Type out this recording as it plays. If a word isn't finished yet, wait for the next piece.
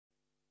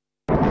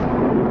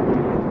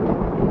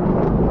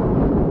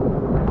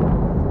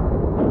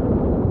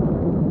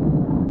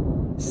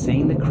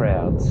seeing the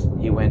crowds,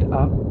 he went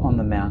up on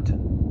the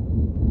mountain.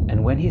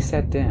 And when he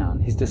sat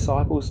down, his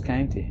disciples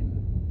came to him.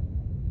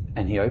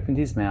 And he opened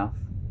his mouth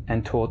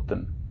and taught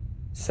them,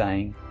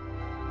 saying,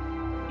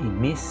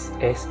 Imis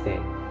este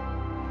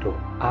to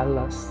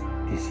alas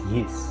tis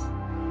gis,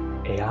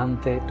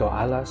 eante to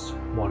alas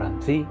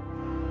moranthi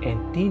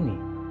entini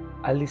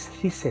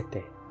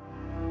alisthysete,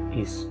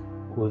 is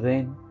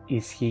uden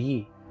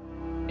isχυει,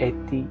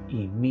 eti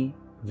imi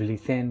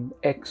βληθέν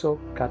έξω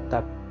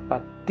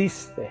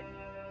καταπατήστε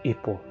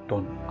υπό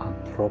των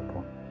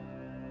ανθρώπων.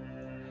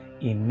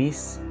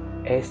 Ημείς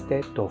έστε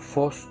το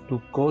φως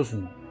του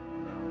κόσμου,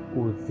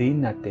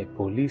 ουδύνατε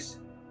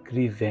πολλής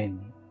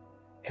κρυβαίνει,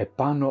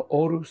 επάνω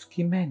όρους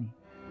κειμένη,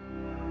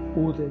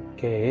 ούτε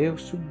και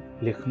έωσουν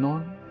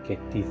λιχνών και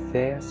τη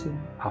θέασιν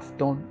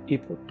αυτών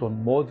υπό των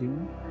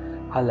μόδιων,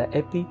 αλλά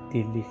επί τη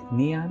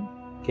λιχνίαν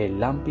και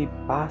λάμπει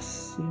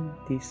πάσιν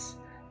της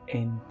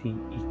εν τη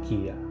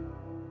οικία.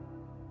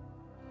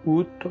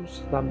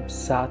 Ούτως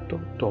λαμψάτω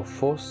το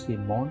φως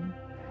ημών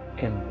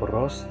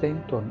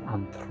εμπρόσθεν των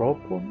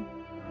ανθρώπων,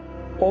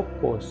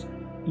 όπως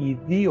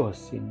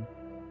ιδίωσιν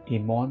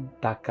ημών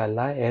τα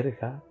καλά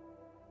έργα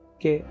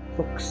και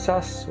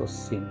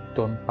δοξάσωσιν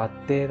τον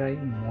Πατέρα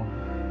ημών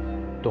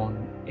τον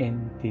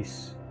εν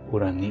της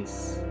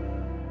ουρανής.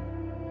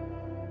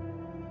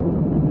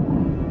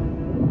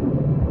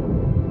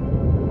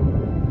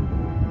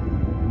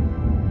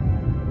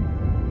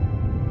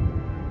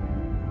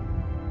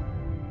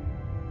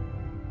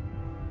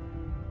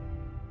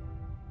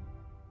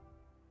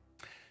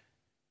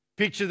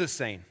 Picture the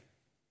scene.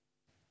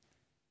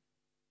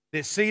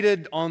 They're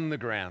seated on the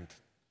ground.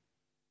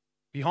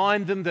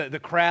 Behind them, the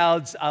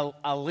crowds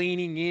are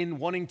leaning in,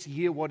 wanting to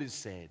hear what is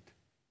said.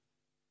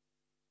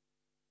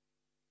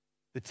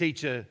 The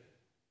teacher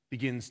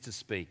begins to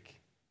speak.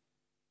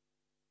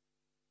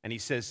 And he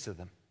says to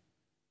them,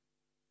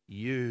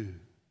 You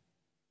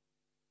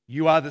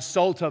are the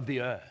salt of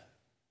the earth.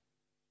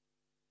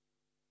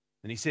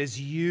 And he says,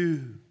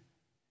 You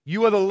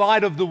are the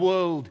light of the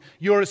world.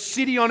 You're a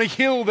city on a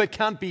hill that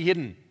can't be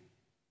hidden.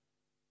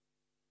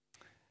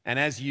 And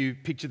as you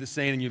picture the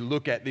scene and you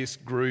look at this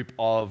group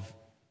of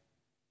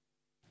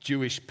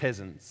Jewish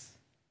peasants,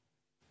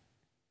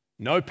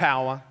 no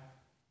power,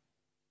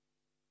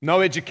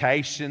 no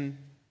education,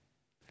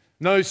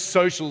 no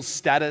social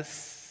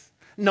status,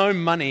 no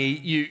money,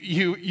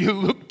 you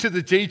look to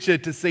the teacher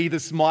to see the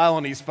smile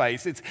on his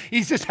face.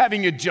 He's just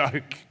having a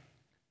joke.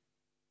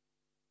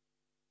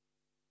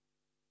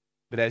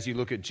 But as you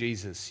look at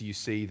Jesus, you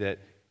see that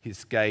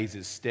his gaze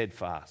is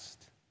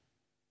steadfast.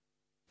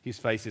 His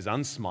face is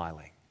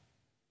unsmiling.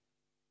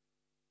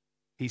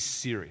 He's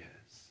serious.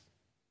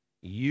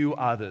 You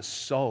are the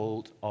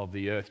salt of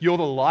the earth. You're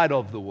the light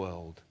of the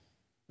world,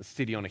 the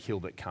city on a hill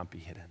that can't be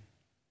hidden.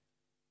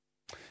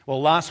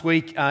 Well, last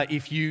week,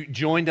 if you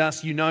joined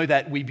us, you know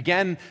that we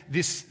began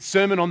this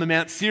Sermon on the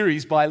Mount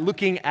series by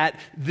looking at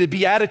the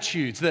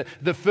Beatitudes,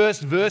 the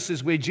first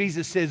verses where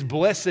Jesus says,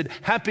 Blessed,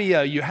 happy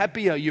are you.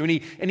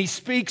 And he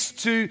speaks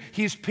to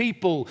his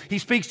people. He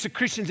speaks to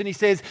Christians and he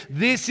says,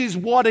 this is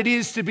what it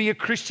is to be a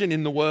Christian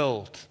in the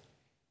world.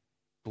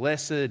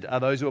 Blessed are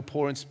those who are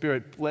poor in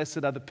spirit.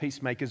 Blessed are the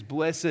peacemakers.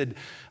 Blessed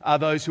are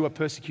those who are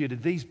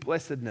persecuted. These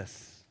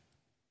blessedness.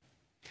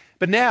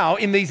 But now,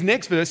 in these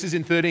next verses,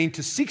 in 13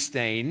 to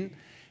 16,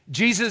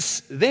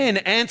 Jesus then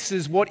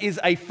answers what is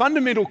a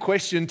fundamental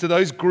question to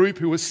those group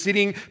who were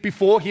sitting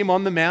before him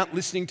on the mount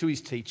listening to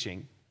his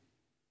teaching,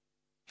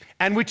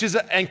 and which is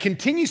and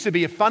continues to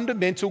be a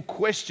fundamental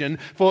question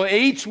for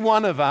each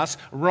one of us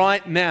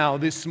right now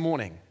this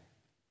morning.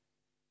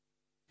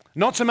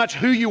 Not so much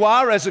who you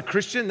are as a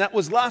Christian, that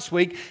was last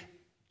week.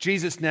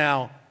 Jesus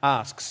now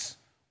asks,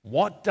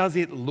 what does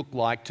it look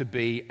like to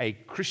be a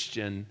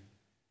Christian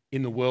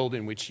in the world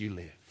in which you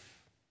live?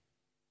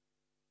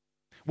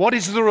 What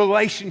is the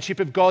relationship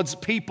of God's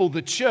people,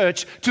 the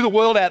church, to the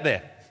world out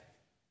there?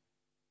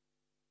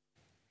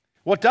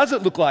 What does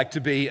it look like to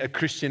be a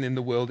Christian in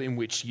the world in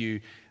which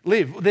you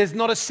live? There's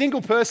not a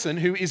single person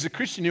who is a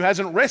Christian who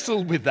hasn't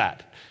wrestled with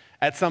that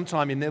at some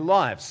time in their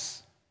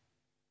lives.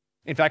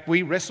 In fact,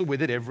 we wrestle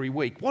with it every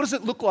week. What does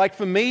it look like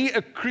for me,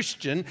 a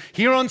Christian,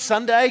 here on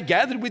Sunday,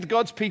 gathered with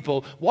God's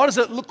people? What does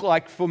it look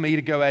like for me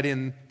to go out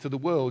into the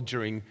world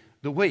during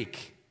the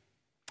week?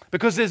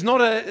 Because there's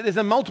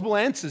multiple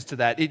answers to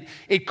that.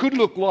 It could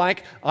look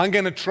like I'm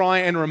going to try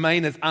and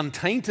remain as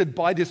untainted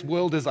by this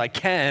world as I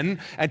can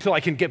until I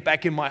can get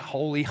back in my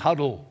holy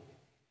huddle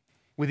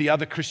with the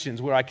other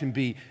Christians where I can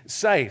be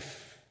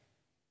safe.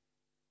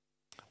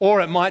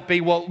 Or it might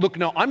be, well, look,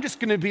 no, I'm just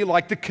going to be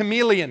like the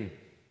chameleon.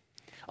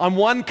 I'm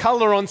one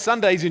color on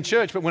Sundays in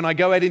church, but when I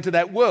go out into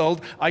that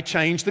world, I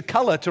change the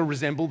color to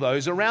resemble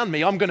those around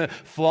me. I'm going to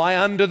fly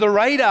under the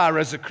radar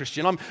as a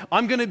Christian.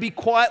 I'm going to be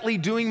quietly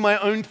doing my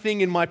own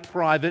thing in my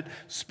private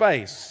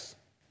space.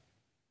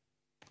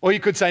 Or you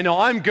could say, no,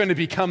 I'm going to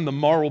become the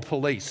moral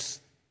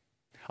police.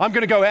 I'm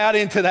going to go out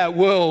into that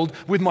world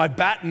with my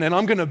baton and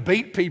I'm going to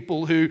beat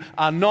people who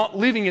are not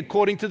living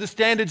according to the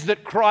standards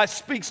that Christ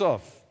speaks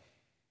of.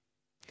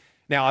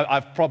 Now,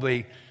 I've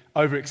probably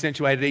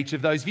over-accentuated each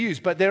of those views.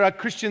 But there are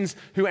Christians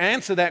who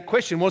answer that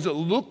question, what does it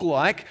look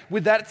like,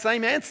 with that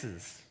same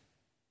answers.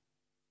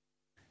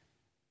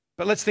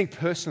 But let's think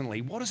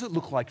personally, what does it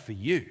look like for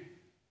you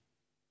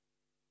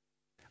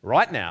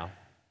right now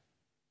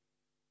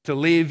to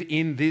live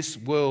in this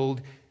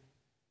world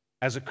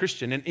as a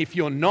Christian? And if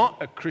you're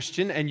not a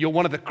Christian and you're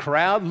one of the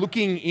crowd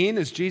looking in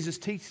as Jesus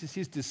teaches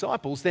his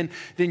disciples, then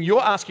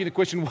you're asking the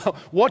question, well,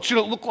 what should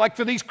it look like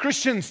for these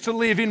Christians to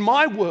live in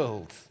my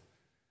world?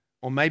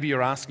 Or maybe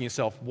you're asking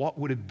yourself, what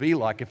would it be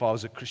like if I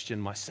was a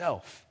Christian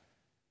myself,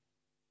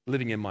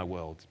 living in my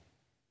world?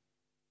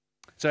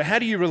 So how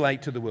do you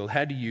relate to the world?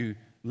 How do you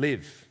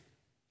live?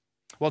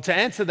 Well, to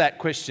answer that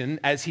question,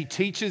 as he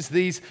teaches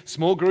these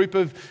small group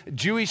of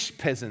Jewish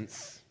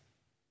peasants,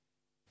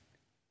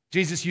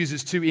 Jesus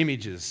uses two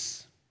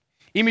images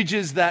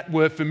that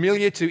were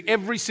familiar to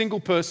every single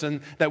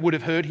person that would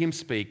have heard him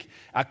speak,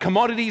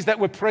 commodities that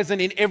were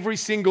present in every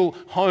single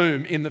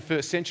home in the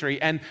first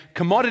century, and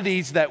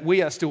commodities that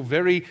we are still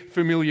very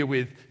familiar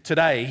with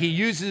today. He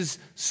uses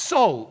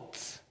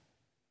salt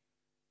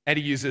and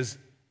he uses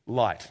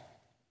light.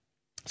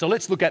 So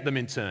let's look at them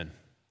in turn.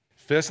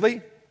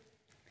 Firstly,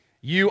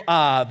 you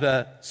are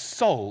the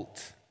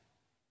salt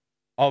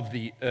of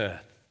the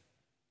earth.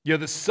 You're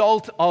the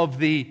salt of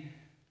the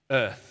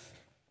earth.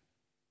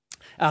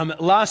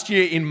 Last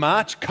year in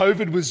March,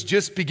 COVID was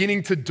just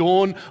beginning to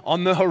dawn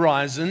on the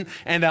horizon,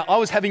 and I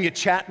was having a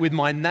chat with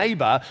my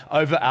neighbour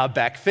over our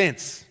back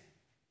fence.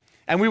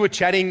 And we were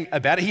chatting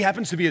about it. He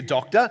happens to be a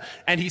doctor,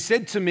 and he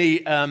said to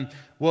me,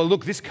 well,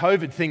 look, this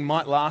COVID thing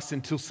might last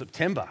until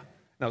September.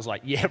 And I was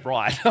like, yeah,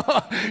 right.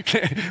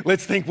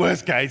 Let's think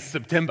worst case,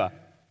 September.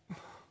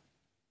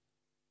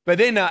 But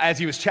then as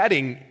he was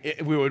chatting,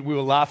 we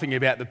were laughing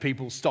about the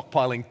people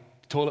stockpiling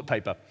toilet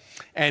paper.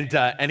 And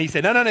he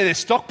said, no, they're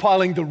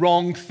stockpiling the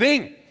wrong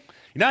thing.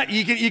 You know,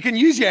 you can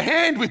use your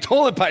hand with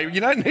toilet paper.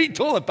 You don't need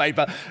toilet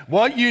paper.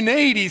 What you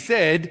need, he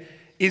said,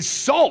 is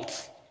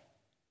salt.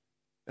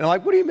 And I'm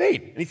like, what do you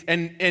mean?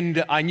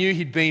 And I knew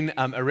he'd been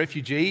a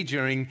refugee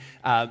during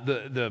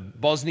the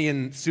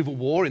Bosnian Civil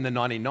War in the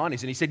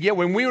 1990s. And he said, yeah,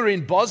 when we were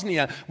in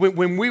Bosnia,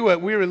 when we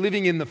were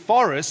living in the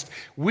forest,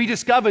 we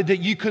discovered that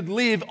you could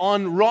live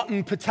on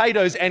rotten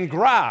potatoes and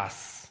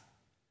grass.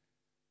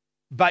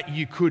 But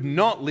you could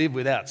not live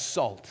without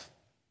salt.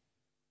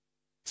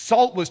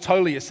 Salt was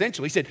totally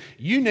essential. He said,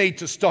 you need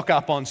to stock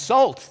up on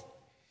salt.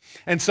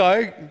 And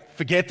so,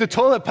 forget the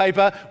toilet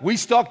paper, we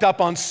stocked up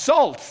on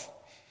salt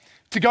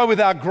to go with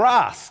our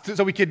grass,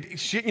 so we could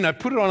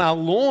put it on our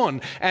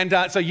lawn. And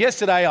so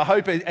yesterday, I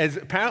hope, as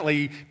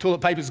apparently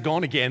toilet paper's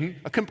gone again,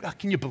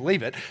 can you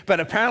believe it? But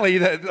apparently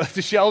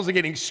the shelves are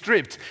getting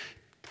stripped.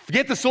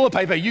 Forget the toilet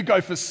paper, you go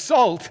for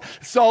salt.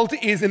 Salt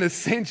is an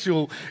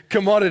essential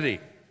commodity.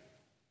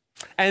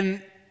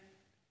 And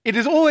it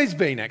has always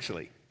been,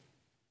 actually.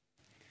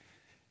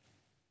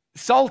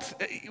 Salt,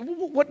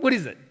 what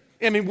is it?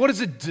 I mean, what does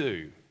it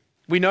do?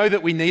 We know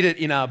that we need it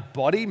in our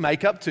body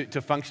makeup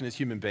to function as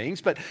human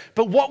beings, but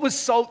what was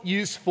salt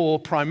used for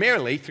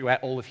primarily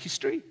throughout all of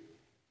history?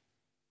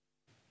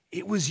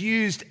 It was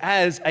used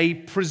as a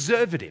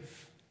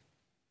preservative.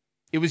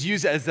 It was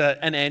used as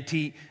an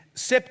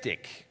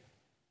antiseptic.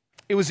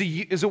 It was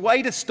a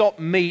way to stop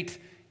meat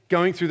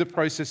going through the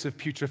process of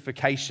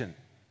putrefaction.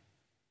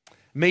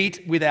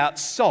 Meat without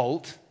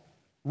salt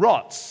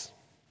rots,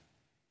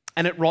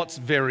 and it rots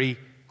very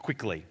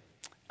quickly.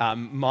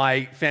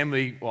 My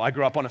family, I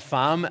grew up on a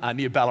farm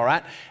near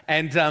Ballarat,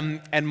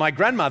 and my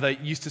grandmother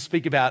used to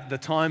speak about the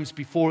times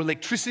before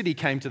electricity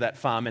came to that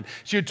farm, and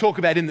she would talk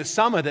about in the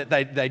summer that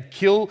they'd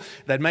kill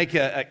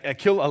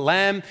a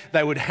lamb,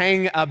 they would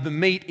hang the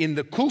meat in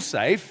the cool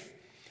safe.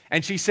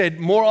 And she said,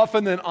 more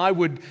often than I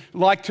would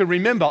like to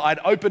remember, I'd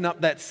open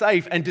up that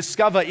safe and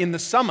discover in the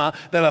summer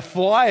that a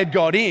fly had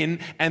got in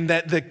and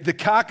that the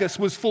carcass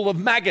was full of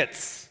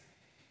maggots.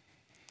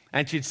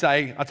 And I'd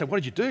say, what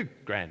did you do,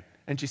 Gran?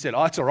 And she said,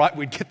 it's all right,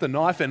 we'd get the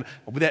knife and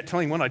without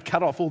telling one, I'd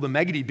cut off all the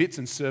maggoty bits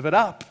and serve it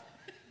up.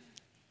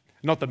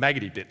 Not the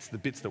maggoty bits, the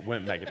bits that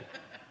weren't maggoty.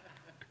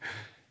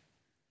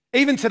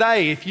 Even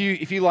today, if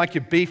you like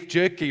your beef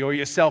jerky or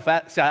your South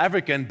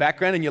African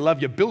background and you love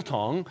your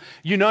biltong,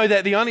 you know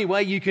that the only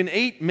way you can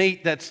eat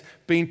meat that's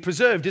been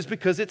preserved is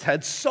because it's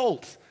had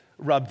salt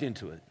rubbed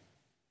into it.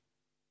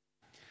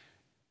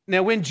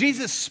 Now, when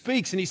Jesus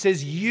speaks and he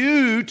says,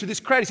 you to this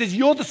crowd, he says,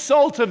 you're the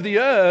salt of the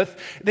earth,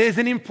 there's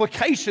an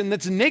implication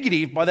that's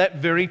negative by that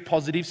very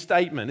positive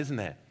statement, isn't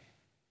there?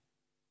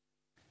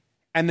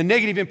 And the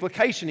negative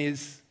implication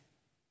is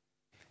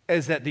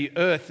that the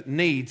earth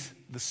needs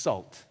the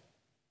salt.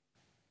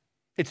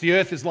 The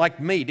earth is like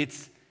meat.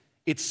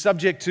 It's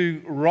subject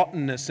to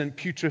rottenness and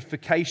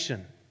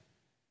putrefaction.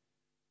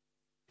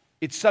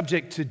 It's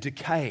subject to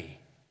decay.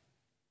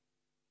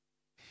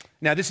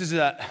 Now, this is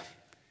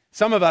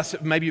some of us,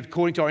 maybe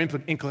according to our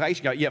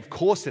inclination, go, yeah, of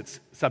course it's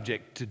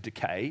subject to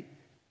decay.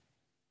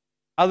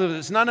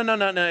 Others, no,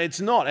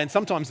 it's not. And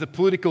sometimes the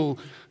political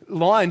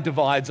line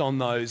divides on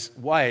those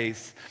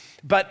ways.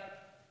 But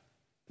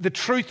the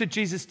truth that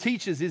Jesus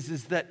teaches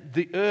is that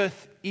the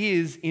earth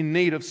is in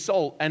need of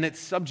salt and it's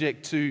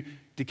subject to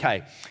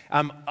decay.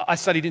 I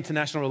studied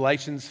international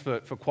relations for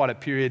quite a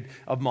period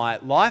of my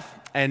life,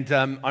 and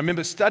I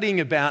remember studying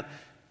about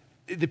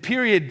the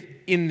period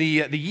in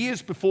the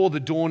years before the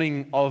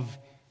dawning of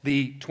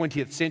the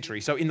 20th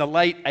century, so in the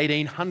late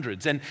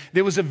 1800s. And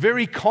there was a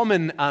very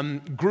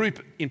common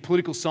group in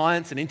political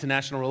science and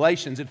international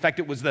relations. In fact,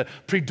 it was the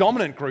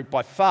predominant group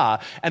by far.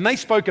 And they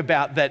spoke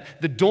about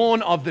that the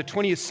dawn of the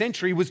 20th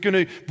century was going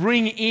to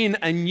bring in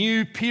a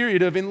new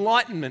period of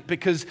enlightenment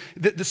because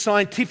the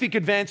scientific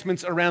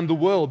advancements around the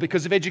world,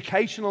 because of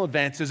educational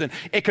advances and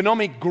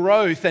economic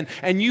growth and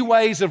new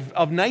ways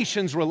of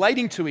nations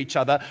relating to each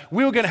other,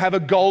 we were going to have a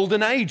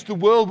golden age. The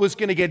world was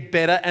going to get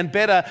better and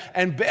better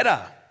and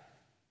better.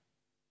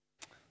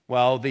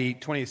 Well, the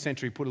 20th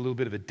century put a little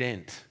bit of a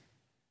dent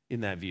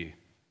in that view.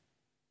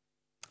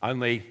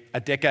 Only a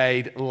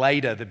decade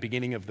later, the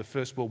beginning of the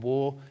First World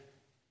War,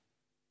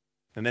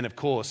 and then, of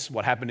course,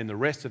 what happened in the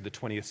rest of the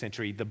 20th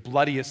century, the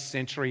bloodiest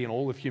century in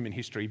all of human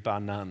history, bar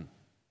none.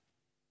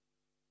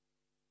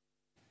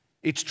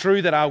 It's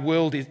true that our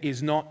world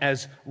is not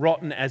as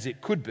rotten as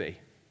it could be,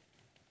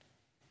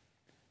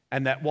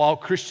 and that while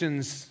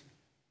Christians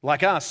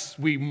like us,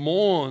 we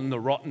mourn the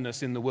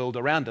rottenness in the world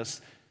around us,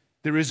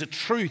 there is a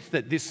truth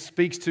that this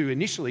speaks to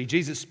initially.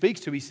 Jesus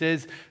speaks to. He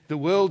says, the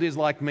world is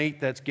like meat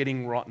that's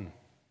getting rotten.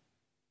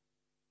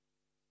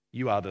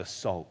 You are the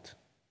salt.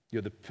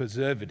 You're the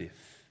preservative.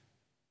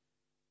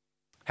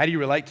 How do you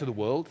relate to the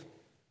world?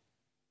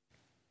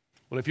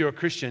 Well, if you're a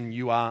Christian,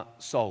 you are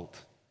salt.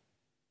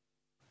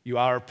 You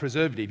are a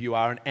preservative. You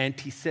are an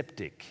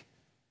antiseptic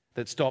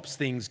that stops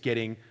things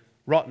getting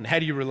rotten. How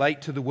do you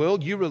relate to the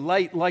world? You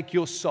relate like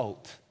you're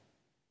salt.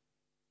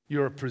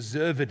 You're a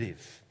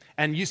preservative.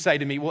 And you say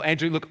to me, well,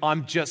 Andrew, look,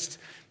 I'm just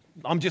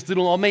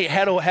little old me.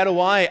 How do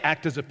I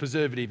act as a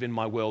preservative in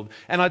my world?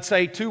 And I'd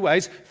say two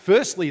ways.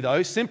 Firstly,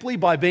 though, simply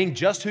by being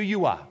just who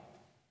you are.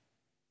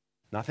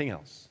 Nothing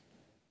else.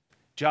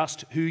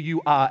 Just who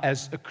you are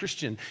as a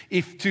Christian.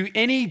 If to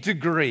any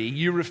degree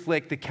you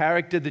reflect the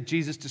character that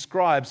Jesus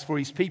describes for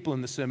his people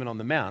in the Sermon on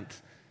the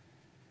Mount,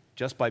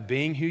 just by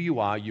being who you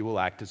are, you will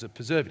act as a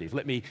preservative.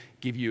 Let me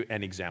give you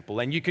an example.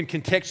 And you can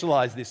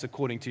contextualize this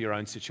according to your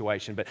own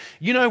situation. But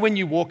you know when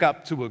you walk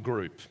up to a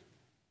group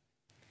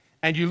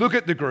and you look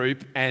at the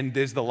group and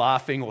there's the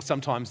laughing or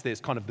sometimes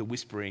there's kind of the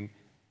whispering,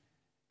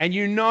 and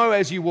you know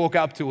as you walk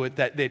up to it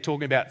that they're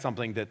talking about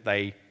something that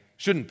they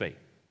shouldn't be.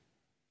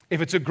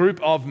 If it's a group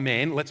of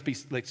men, let's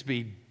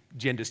be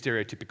gender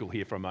stereotypical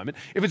here for a moment.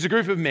 If it's a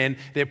group of men,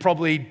 they're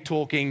probably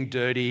talking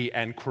dirty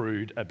and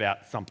crude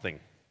about something.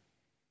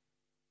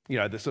 You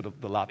know,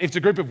 the laugh. If it's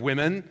a group of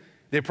women,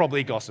 they're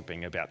probably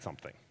gossiping about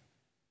something.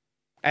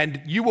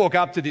 And you walk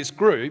up to this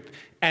group,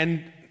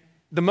 and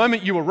the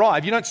moment you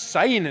arrive, you don't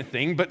say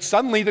anything, but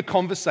suddenly the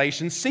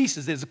conversation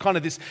ceases. There's a kind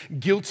of this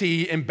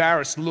guilty,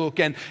 embarrassed look,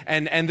 and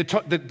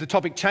the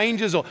topic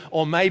changes,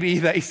 or maybe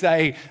they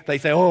say,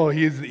 oh,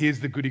 here's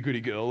the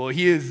goody girl, or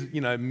here's,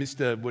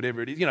 Mr.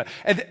 whatever it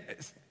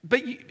is,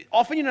 But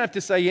often you don't have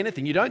to say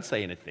anything. You don't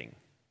say anything.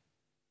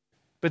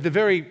 But the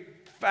very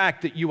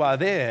fact that you are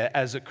there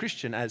as a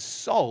Christian, as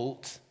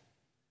salt,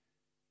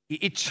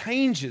 it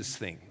changes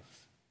things.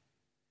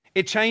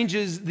 It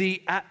changes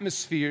the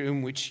atmosphere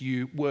in which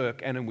you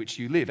work and in which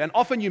you live. And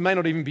often you may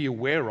not even be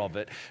aware of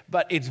it,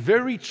 but it's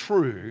very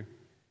true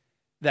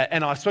that,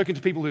 and I've spoken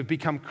to people who've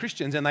become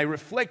Christians and they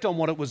reflect on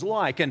what it was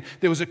like. And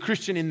there was a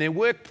Christian in their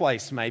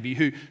workplace maybe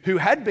who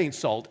had been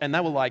salt, and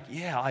they were like,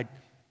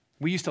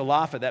 we used to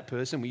laugh at that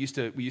person, we used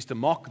to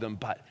mock them,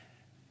 but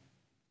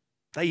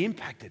they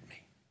impacted me.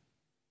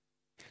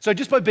 So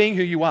just by being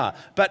who you are.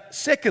 But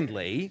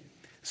secondly,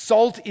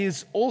 salt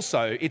is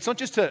also, it's not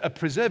just a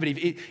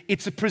preservative,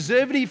 it's a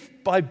preservative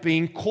by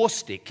being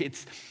caustic.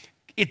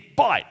 It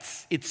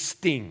bites, it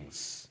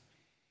stings.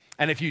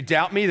 And if you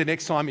doubt me, the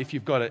next time, if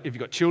you've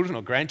got children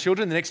or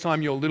grandchildren, the next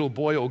time your little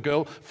boy or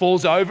girl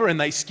falls over and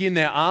they skin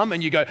their arm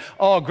and you go,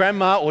 oh,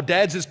 grandma or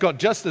dad's has got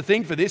just the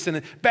thing for this, and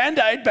then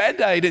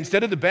Band-Aid.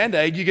 Instead of the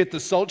Band-Aid, you get the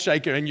salt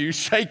shaker and you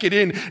shake it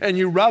in and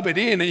you rub it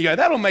in and you go,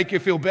 that'll make you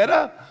feel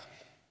better.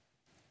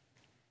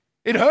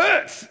 It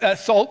hurts.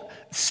 Salt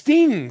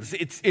stings.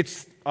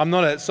 I'm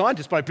not a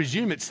scientist, but I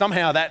presume it's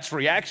somehow that's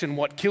reaction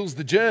what kills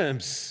the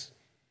germs.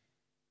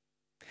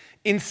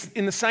 In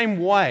the same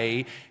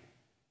way,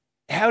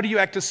 how do you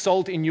act as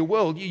salt in your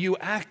world? You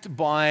act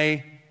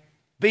by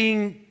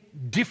being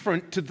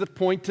different to the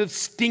point of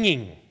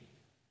stinging.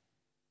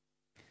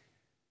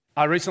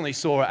 I recently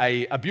saw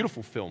a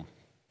beautiful film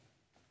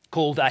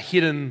called A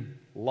Hidden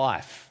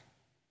Life.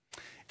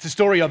 It's a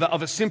story of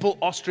a simple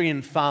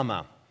Austrian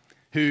farmer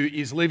who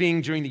is living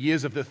during the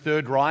years of the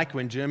Third Reich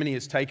when Germany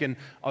has taken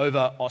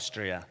over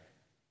Austria.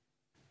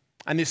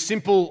 And this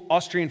simple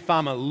Austrian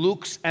farmer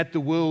looks at the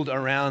world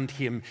around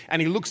him,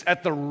 and he looks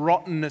at the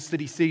rottenness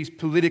that he sees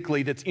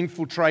politically that's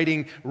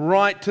infiltrating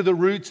right to the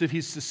roots of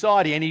his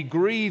society, and he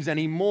grieves and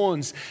he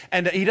mourns.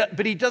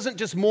 But he doesn't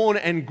just mourn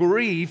and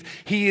grieve.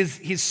 His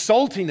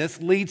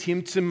saltiness leads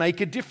him to make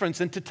a difference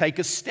and to take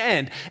a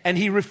stand, and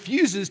he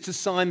refuses to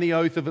sign the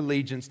oath of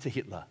allegiance to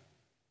Hitler.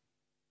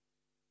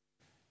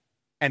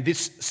 And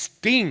this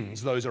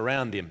stings those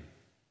around him.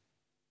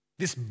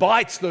 This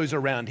bites those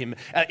around him.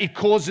 It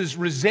causes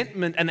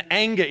resentment and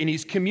anger in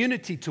his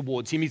community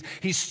towards him.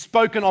 He's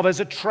spoken of as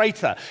a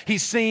traitor.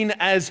 He's seen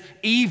as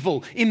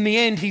evil. In the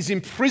end, he's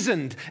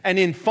imprisoned. And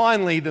then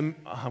finally, I'm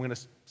going to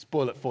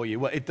spoil it for you.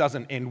 Well, it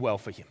doesn't end well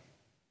for him.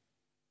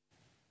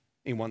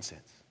 In one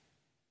sense,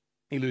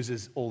 he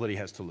loses all that he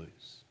has to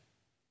lose.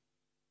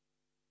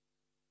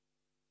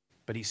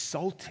 But he's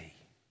salty.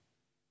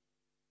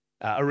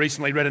 I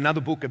recently read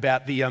another book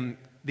about the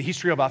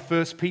history of our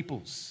First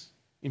Peoples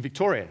in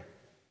Victoria,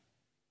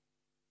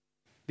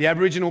 the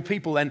Aboriginal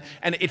people. And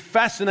it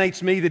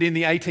fascinates me that in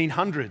the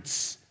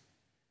 1800s,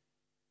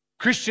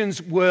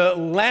 Christians were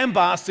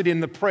lambasted in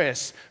the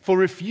press for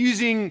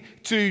refusing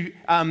to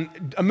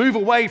move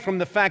away from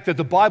the fact that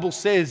the Bible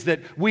says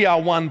that we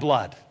are one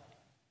blood.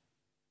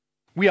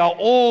 We are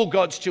all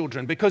God's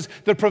children, because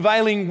the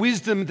prevailing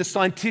wisdom, the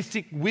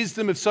scientific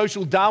wisdom of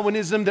social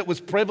Darwinism that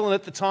was prevalent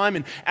at the time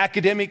in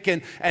academic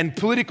and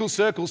political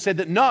circles said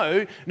that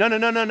no,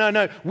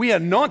 we are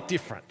not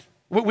different.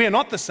 We are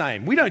not the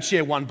same. We don't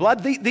share one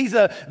blood. These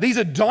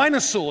are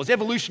dinosaurs,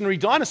 evolutionary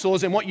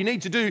dinosaurs, and what you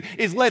need to do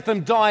is let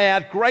them die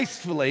out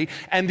gracefully.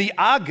 And the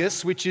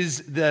Argus, which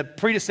is the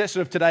predecessor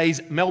of today's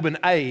Melbourne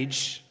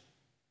Age,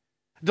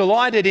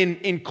 delighted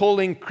in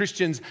calling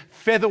Christians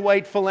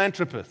featherweight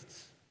philanthropists.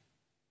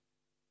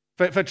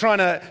 For trying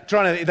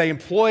to, they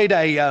employed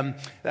a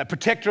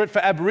protectorate for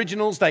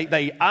Aboriginals.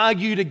 They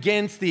argued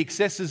against the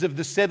excesses of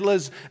the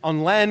settlers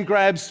on land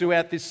grabs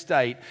throughout this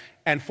state,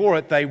 and for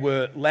it they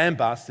were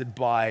lambasted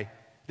by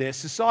their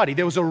society.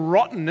 There was a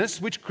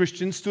rottenness which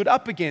Christians stood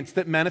up against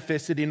that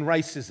manifested in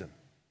racism.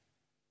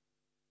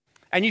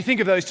 And you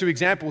think of those two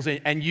examples,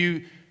 and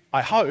you,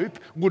 I hope,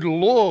 would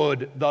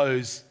laud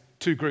those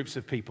two groups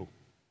of people.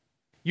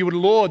 You would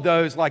laud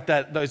those like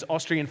those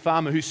Austrian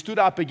farmer who stood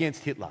up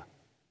against Hitler.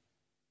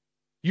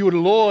 You would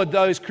laud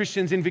those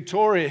Christians in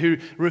Victoria who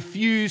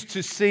refused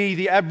to see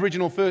the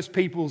Aboriginal First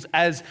Peoples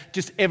as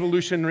just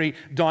evolutionary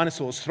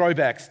dinosaurs,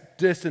 throwbacks,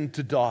 destined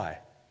to die.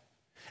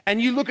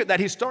 And you look at that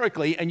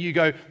historically and you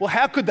go, well,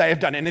 how could they have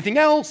done anything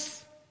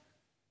else?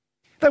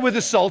 They were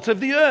the salt of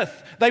the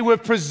earth. They were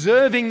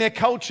preserving their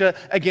culture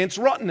against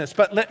rottenness.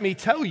 But let me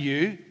tell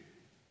you,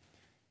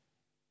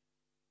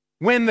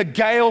 when the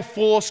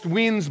gale-forced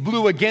winds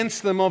blew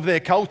against them of their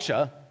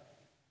culture,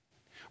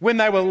 when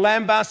they were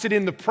lambasted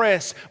in the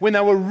press, when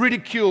they were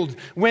ridiculed,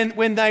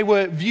 when they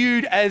were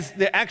viewed as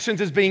their actions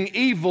as being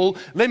evil,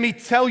 let me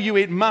tell you,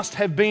 it must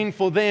have been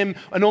for them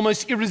an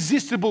almost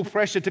irresistible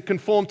pressure to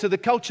conform to the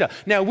culture.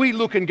 Now we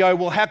look and go,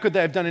 well, how could they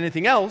have done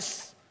anything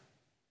else?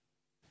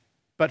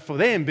 But for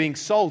them, being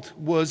salt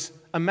was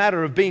a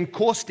matter of being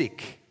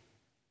caustic.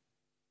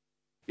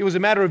 It was a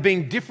matter of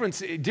being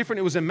different.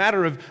 It was a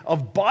matter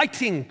of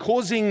biting,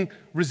 causing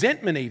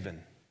resentment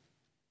even.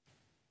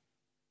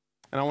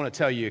 And I want to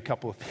tell you a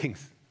couple of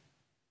things.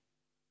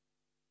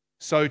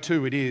 So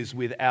too it is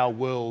with our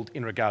world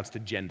in regards to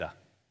gender.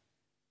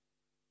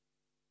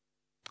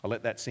 I'll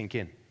let that sink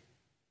in.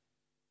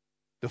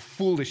 The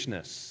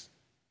foolishness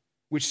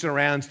which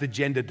surrounds the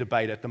gender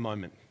debate at the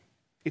moment.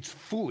 It's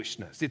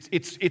foolishness.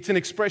 It's an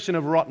expression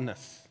of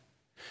rottenness.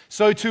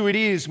 So too it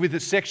is with the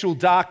sexual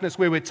darkness,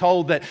 where we're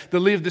told that to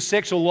live the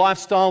sexual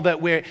lifestyle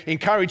that we're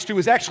encouraged to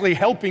is actually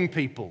helping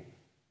people.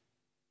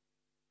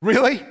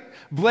 Really?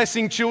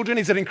 Blessing children?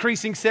 Is it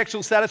increasing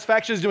sexual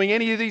satisfaction? Is doing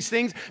any of these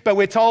things? But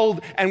we're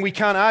told, and we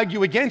can't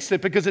argue against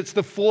it because it's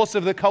the force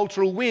of the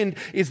cultural wind,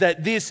 is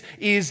that this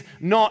is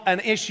not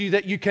an issue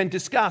that you can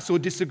discuss or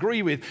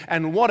disagree with.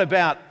 And what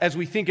about, as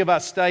we think of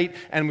our state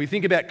and we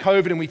think about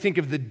COVID and we think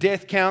of the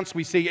death counts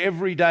we see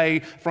every day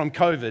from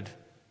COVID?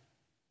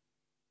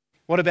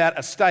 What about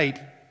a state?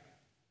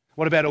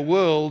 What about a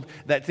world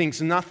that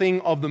thinks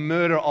nothing of the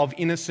murder of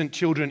innocent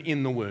children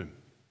in the womb?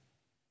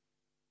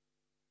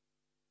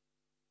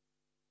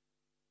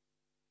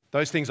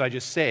 Those things I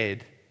just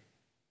said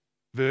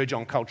verge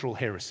on cultural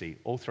heresy,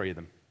 all three of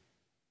them.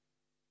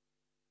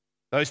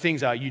 Those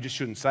things are, you just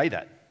shouldn't say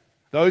that.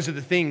 Those are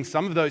the things,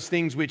 some of those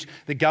things which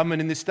the government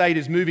in this state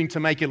is moving to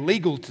make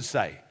illegal to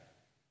say.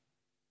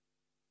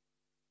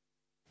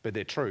 But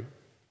they're true.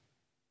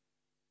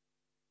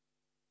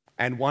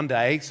 And one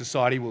day,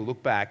 society will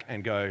look back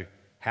and go,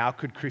 how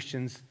could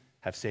Christians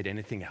have said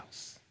anything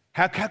else?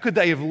 How could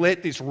they have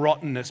let this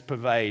rottenness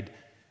pervade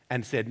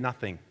and said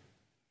nothing?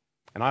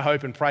 And I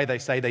hope and pray they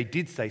say they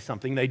did say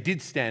something. They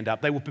did stand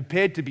up. They were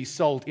prepared to be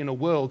salt in a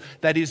world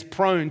that is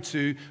prone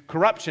to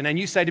corruption. And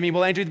you say to me,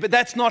 well, Andrew, but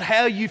that's not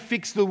how you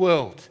fix the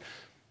world,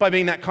 by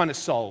being that kind of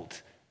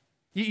salt.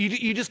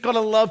 You just got to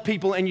love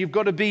people, and you've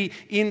got to be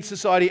in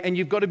society, and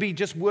you've got to be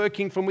just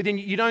working from within.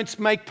 You don't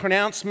make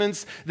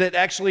pronouncements that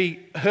actually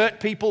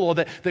hurt people or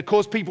that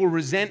cause people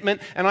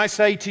resentment. And I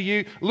say to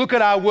you, look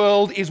at our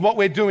world, is what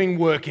we're doing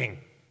working?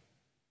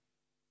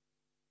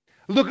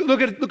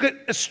 Look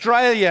at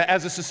Australia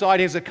as a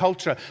society, as a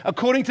culture.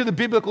 According to the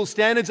biblical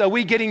standards, are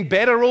we getting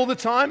better all the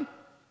time?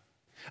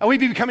 Are we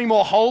becoming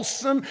more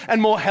wholesome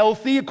and more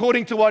healthy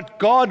according to what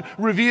God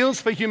reveals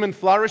for human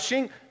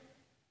flourishing?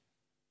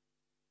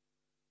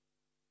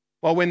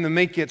 Well, when the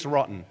meat gets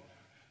rotten,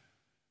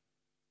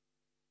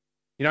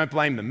 you don't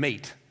blame the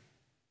meat.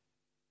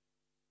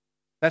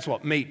 That's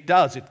what meat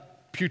does.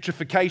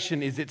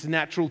 Putrefaction is its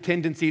natural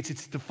tendency. It's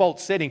its default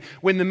setting.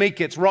 When the meat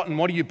gets rotten,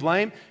 what do you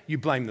blame? You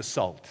blame the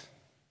salt.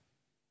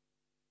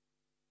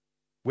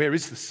 Where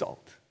is the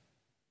salt?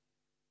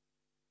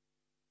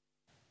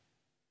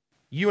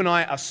 You and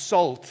I are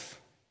salt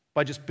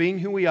by just being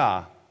who we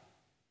are.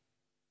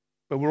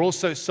 But we're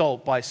also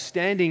salt by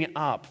standing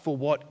up for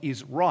what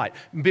is right.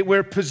 But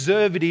we're a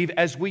preservative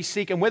as we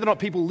seek, and whether or not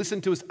people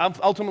listen to us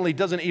ultimately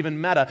doesn't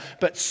even matter.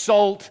 But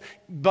salt,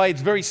 by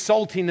its very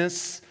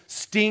saltiness,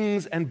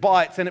 stings and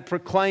bites, and it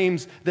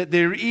proclaims that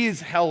there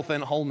is health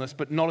and wholeness,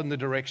 but not in the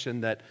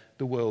direction that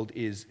the world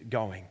is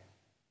going.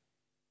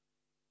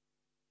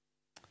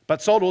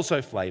 But salt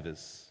also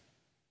flavors.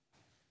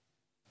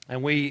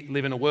 And we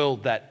live in a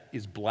world that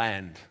is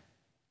bland.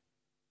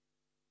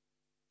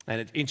 And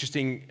it's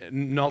interesting,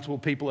 multiple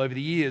people over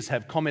the years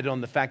have commented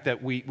on the fact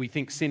that we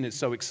think sin is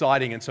so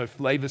exciting and so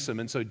flavoursome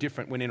and so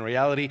different, when in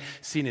reality,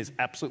 sin is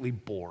absolutely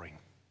boring.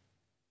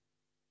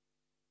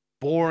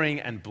 Boring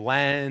and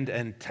bland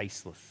and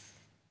tasteless.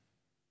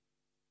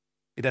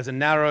 It has a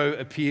narrow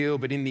appeal,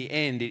 but in the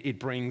end, it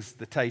brings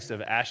the taste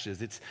of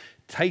ashes. It's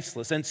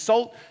tasteless. And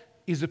salt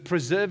is a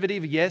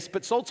preservative, yes,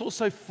 but salt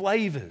also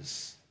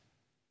flavours.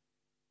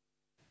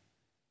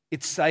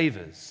 It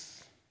savours.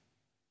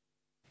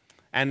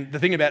 And the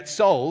thing about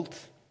salt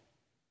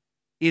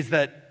is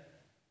that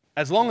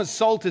as long as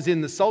salt is in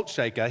the salt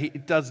shaker,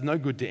 it does no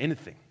good to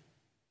anything.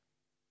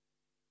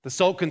 The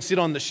salt can sit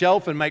on the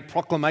shelf and make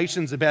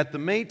proclamations about the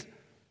meat.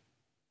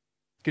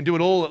 It can do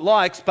it all it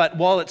likes, but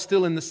while it's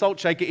still in the salt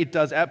shaker, it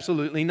does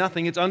absolutely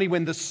nothing. It's only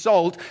when the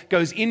salt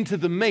goes into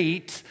the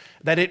meat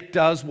that it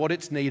does what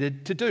it's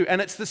needed to do.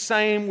 And it's the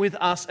same with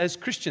us as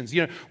Christians.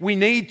 You know, we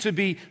need to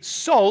be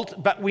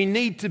salt, but we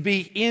need to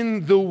be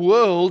in the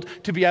world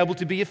to be able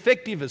to be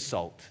effective as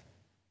salt.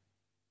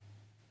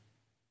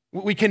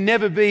 We can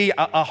never be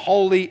a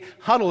holy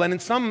huddle. And in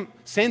some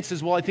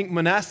senses, while I think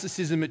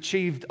monasticism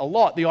achieved a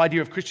lot, the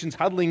idea of Christians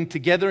huddling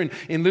together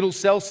in little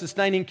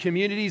self-sustaining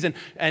communities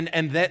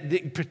and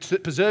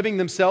preserving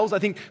themselves, I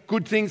think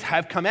good things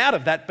have come out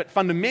of that. But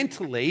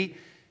fundamentally,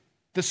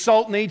 the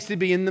salt needs to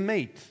be in the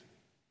meat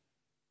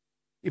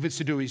if it's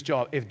to do its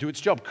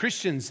job.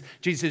 Christians,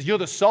 Jesus says, you're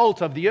the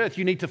salt of the earth.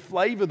 You need to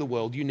flavor the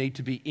world. You need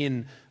to be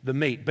in the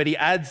meat. But he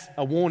adds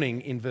a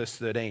warning in verse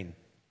 13.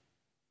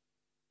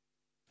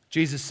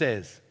 Jesus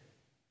says,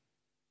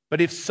 but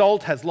if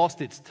salt has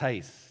lost its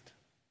taste,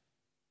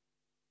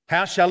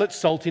 how shall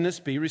its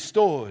saltiness be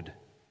restored?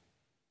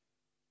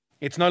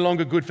 It's no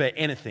longer good for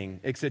anything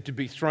except to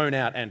be thrown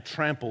out and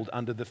trampled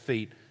under the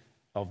feet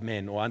of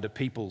men, or under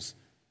people's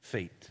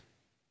feet.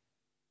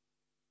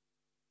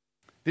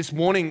 This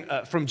warning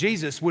from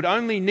Jesus would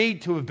only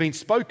need to have been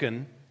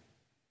spoken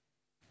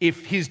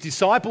if his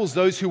disciples,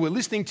 those who were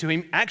listening to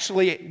him,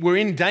 actually were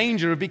in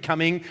danger of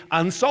becoming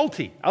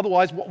unsalty.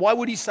 Otherwise, why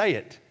would he say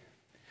it?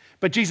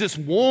 But Jesus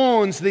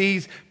warns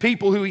these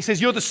people who he says,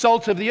 you're the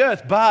salt of the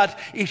earth, but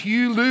if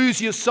you lose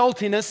your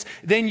saltiness,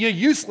 then you're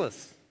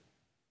useless.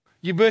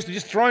 You're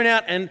just thrown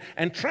out and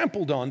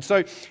trampled on.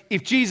 So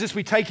if Jesus,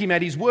 we take him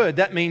at his word,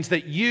 that means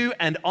that you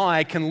and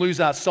I can lose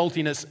our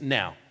saltiness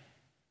now.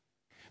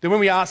 Then when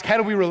we ask, how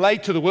do we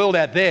relate to the world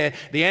out there?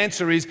 The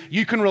answer is,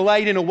 you can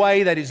relate in a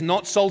way that is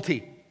not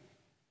salty.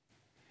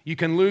 You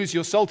can lose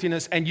your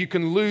saltiness, and you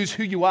can lose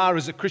who you are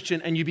as a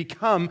Christian, and you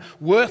become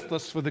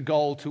worthless for the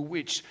goal to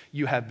which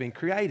you have been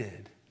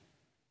created.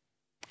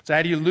 So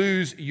how do you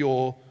lose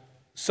your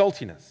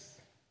saltiness?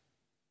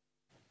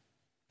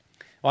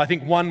 Well, I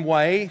think one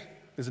way,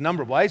 there's a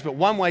number of ways, but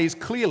one way is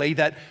clearly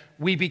that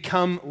we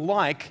become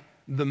like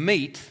the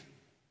meat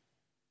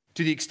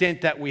to the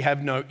extent that we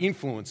have no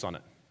influence on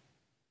it.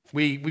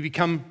 We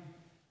become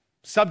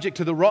subject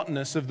to the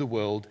rottenness of the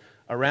world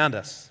around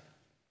us.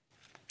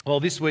 Well,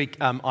 this week,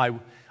 I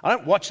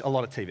don't watch a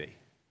lot of TV.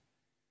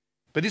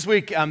 But this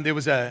week, there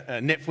was a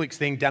Netflix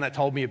thing Dana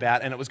told me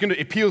about, and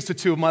it appeals to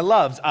two of my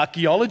loves,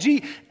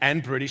 archaeology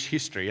and British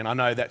history. And I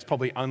know that's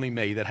probably only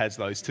me that has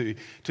those two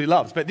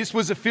loves. But this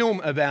was a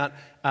film about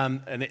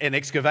an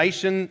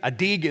excavation, a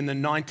dig in the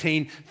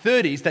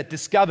 1930s that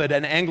discovered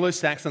an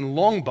Anglo-Saxon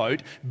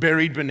longboat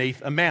buried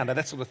beneath a mound. Now,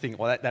 that sort of thing,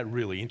 well, that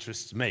really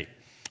interests me.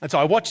 And so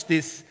I watched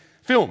this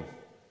film.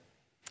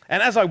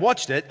 And as I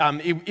watched it,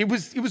 it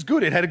was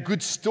good. It had a good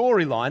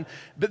storyline.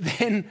 But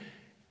then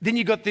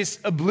you got this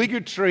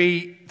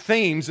obligatory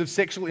themes of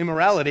sexual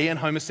immorality and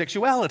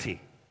homosexuality.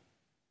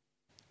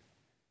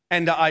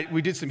 And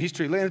we did some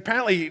history. And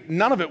apparently,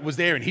 none of it was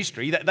there in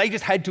history. They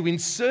just had to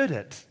insert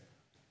it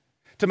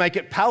to make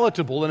it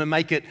palatable and to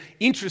make it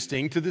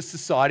interesting to the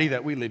society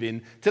that we live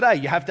in today.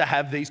 You have to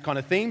have these kind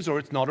of themes or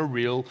it's not a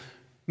real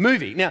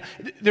movie. Now,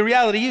 the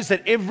reality is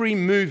that every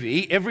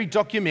movie, every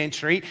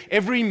documentary,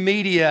 every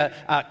media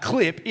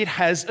clip, it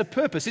has a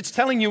purpose. It's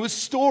telling you a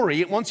story.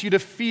 It wants you to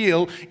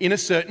feel in a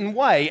certain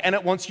way and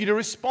it wants you to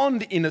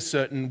respond in a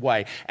certain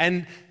way.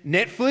 And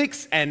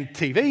Netflix and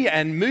TV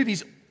and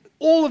movies,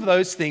 all of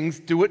those things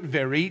do it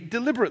very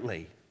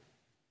deliberately.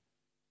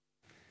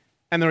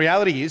 And the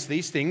reality is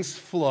these things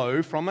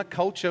flow from a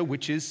culture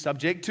which is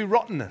subject to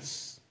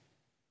rottenness.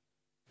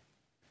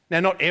 Now,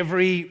 not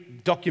every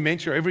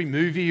documentary or every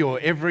movie or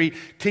every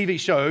TV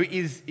show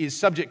is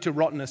subject to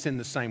rottenness in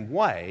the same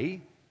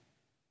way,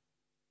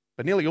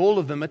 but nearly all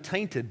of them are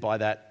tainted by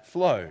that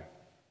flow.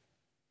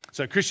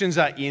 So Christians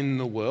are in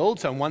the world,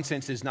 so in one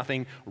sense there's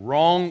nothing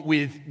wrong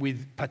with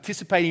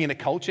participating in a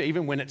culture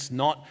even when it's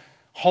not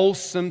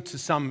wholesome to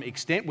some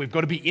extent. We've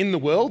got to be in the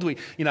world.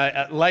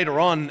 Later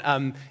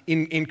on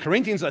in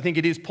Corinthians, I think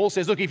it is, Paul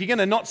says, look, if you're going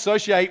to not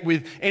associate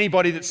with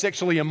anybody that's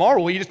sexually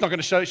immoral, you're just not going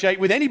to associate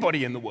with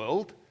anybody in the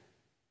world.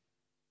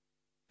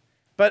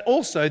 But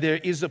also there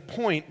is a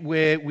point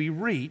where we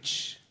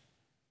reach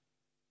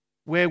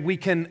where we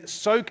can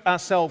soak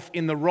ourselves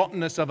in the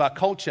rottenness of our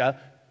culture,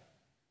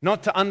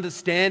 not to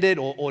understand it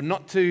or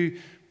not to,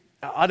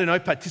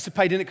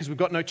 participate in it because we've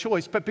got no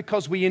choice, but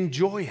because we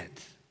enjoy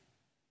it.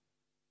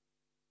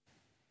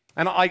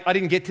 And I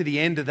didn't get to the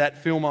end of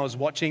that film I was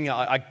watching.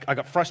 I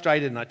got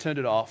frustrated and I turned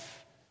it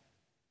off.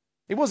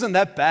 It wasn't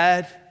that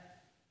bad.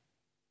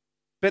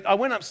 But I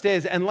went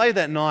upstairs and late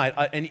that night,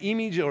 an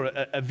image or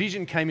a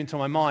vision came into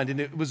my mind,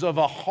 and it was of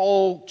a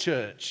whole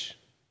church.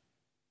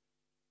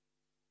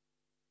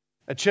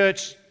 A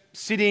church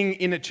sitting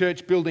in a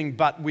church building,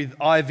 but with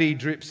IV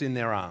drips in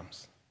their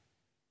arms.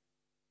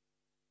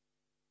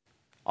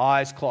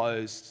 Eyes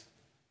closed,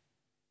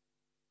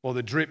 while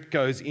the drip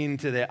goes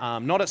into their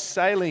arm. Not a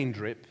saline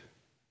drip,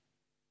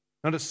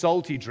 not a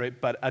salty drip,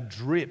 but a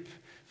drip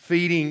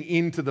feeding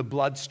into the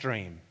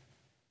bloodstream,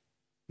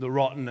 the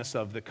rottenness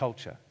of the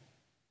culture.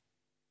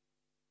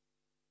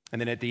 And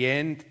then at the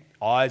end,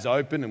 eyes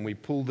open and we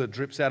pull the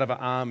drips out of our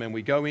arm and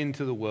we go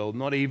into the world,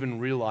 not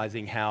even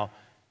realizing how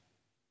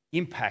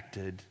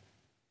impacted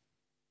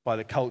by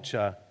the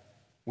culture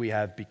we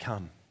have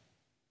become.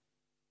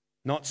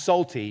 Not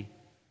salty,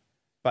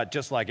 but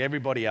just like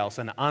everybody else,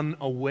 and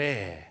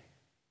unaware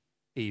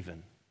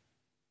even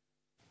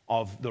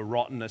of the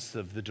rottenness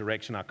of the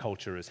direction our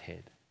culture has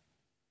headed.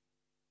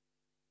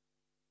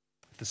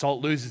 If the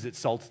salt loses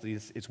its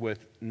saltiness, it's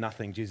worth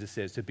nothing, Jesus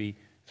says, to be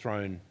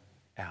thrown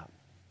out.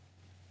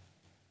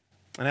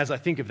 And as I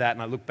think of that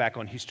and I look back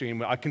on history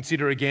and I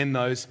consider again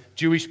those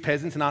Jewish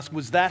peasants and ask,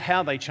 was that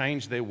how they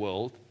changed their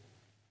world?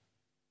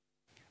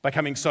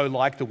 Becoming so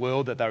like the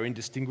world that they were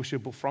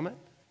indistinguishable from it?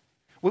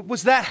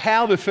 Was that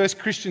how the first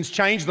Christians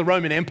changed the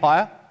Roman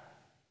Empire?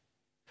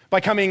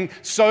 Becoming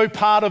so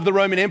part of the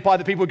Roman Empire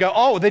that people would go,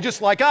 oh, they're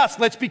just like us,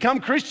 let's become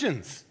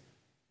Christians.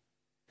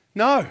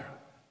 No.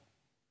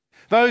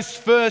 Those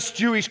first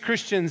Jewish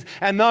Christians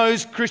and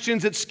those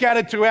Christians that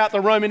scattered throughout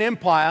the Roman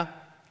Empire,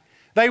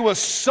 they were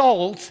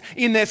salt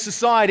in their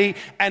society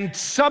and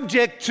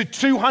subject to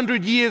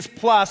 200 years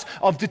plus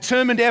of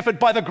determined effort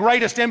by the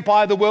greatest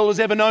empire the world has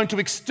ever known to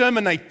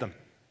exterminate them.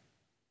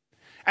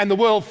 And the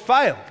world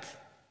failed.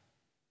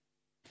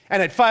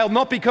 And it failed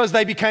not because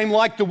they became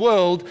like the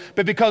world,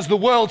 but because the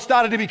world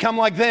started to become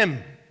like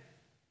them.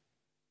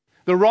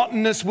 The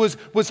rottenness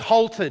was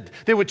halted.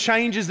 There were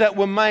changes that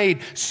were made,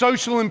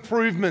 social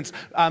improvements,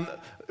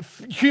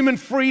 human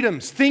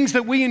freedoms, things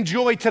that we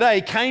enjoy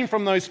today came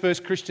from those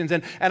first Christians.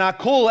 And our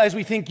call as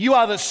we think, you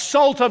are the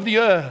salt of the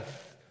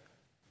earth.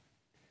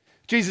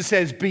 Jesus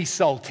says, be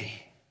salty.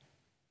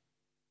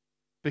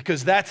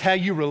 Because that's how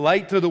you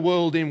relate to the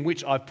world in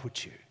which I've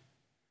put you.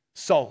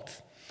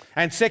 Salt.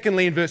 And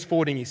secondly, in verse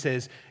 14, he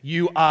says,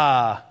 you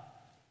are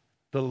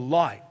the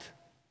light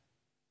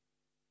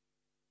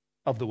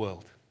of the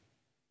world.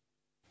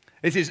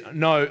 This is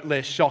no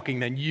less shocking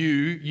than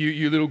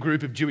you little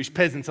group of Jewish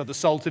peasants are the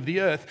salt of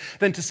the earth,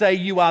 than to say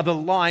you are the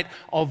light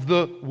of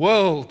the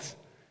world.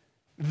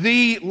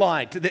 The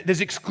light.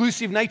 There's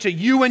exclusive nature.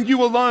 You and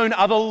you alone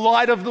are the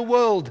light of the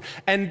world.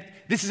 And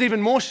this is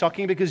even more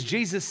shocking because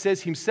Jesus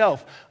says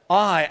himself,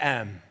 I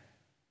am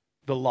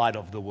the light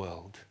of the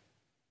world.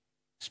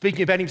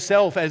 Speaking about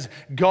himself as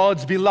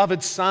God's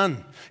beloved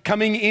Son,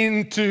 coming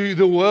into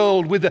the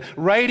world with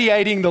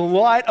radiating the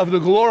light of the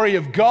glory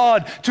of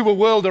God to a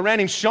world around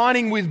him,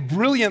 shining with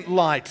brilliant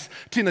light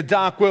in a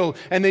dark world.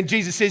 And then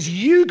Jesus says,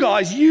 you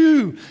guys,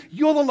 you're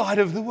the light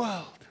of the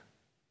world.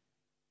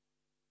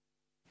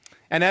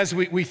 And as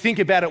we think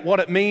about it, what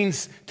it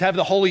means to have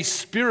the Holy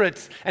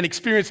Spirit and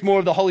experience more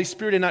of the Holy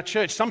Spirit in our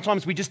church,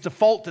 sometimes we just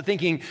default to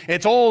thinking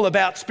it's all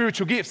about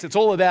spiritual gifts. It's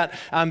all about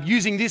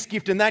using this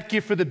gift and that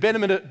gift for the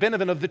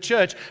benefit of the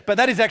church. But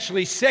that is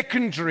actually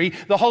secondary.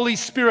 The Holy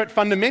Spirit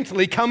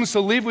fundamentally comes to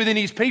live within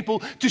his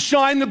people to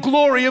shine the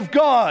glory of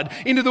God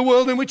into the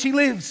world in which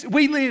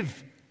we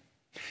live.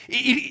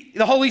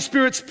 The Holy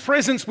Spirit's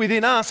presence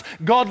within us,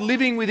 God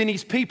living within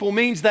his people,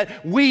 means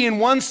that we, in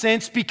one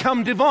sense,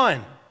 become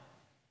divine.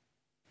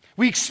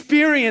 We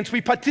experience,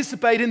 we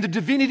participate in the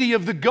divinity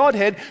of the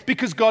Godhead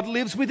because God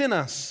lives within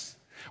us.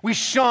 We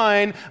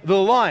shine the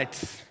light.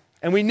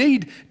 And we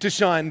need to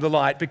shine the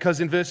light because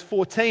in verse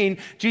 14,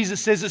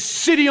 Jesus says, a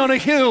city on a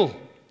hill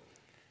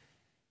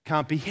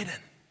can't be hidden.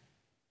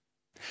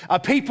 A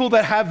people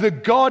that have the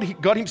God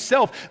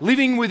himself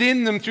living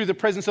within them through the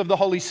presence of the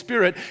Holy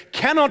Spirit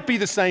cannot be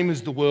the same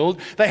as the world.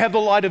 They have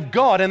the light of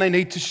God and they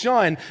need to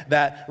shine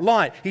that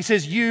light. He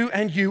says, you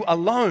and you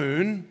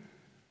alone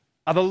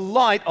are the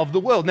light of the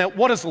world. Now,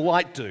 what does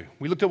light do?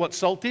 We looked at what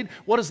salt did.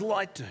 What does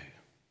light do?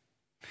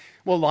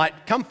 Well,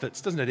 light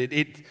comforts, doesn't it?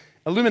 It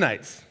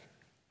illuminates.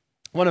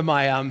 One of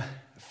my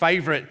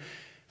favorite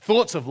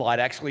thoughts of light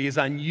actually is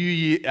our New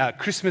Year,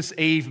 Christmas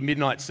Eve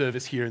midnight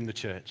service here in the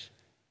church.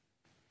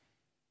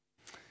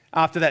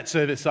 After that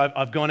service,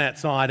 I've gone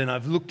outside and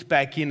I've looked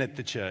back in at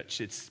the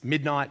church. It's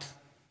midnight,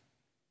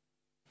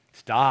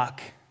 it's dark,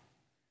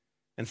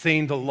 and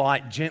seeing the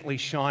light gently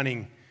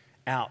shining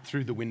out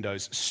through the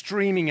windows,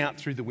 streaming out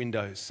through the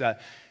windows.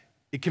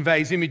 It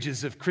conveys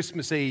images of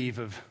Christmas Eve,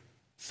 of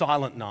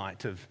silent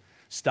night, of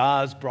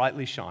stars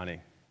brightly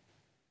shining,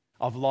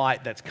 of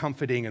light that's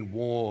comforting and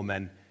warm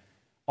and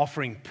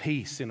offering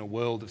peace in a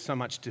world of so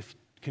much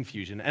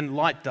confusion. And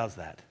light does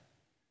that.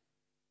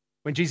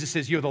 When Jesus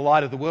says you're the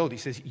light of the world, he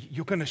says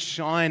you're going to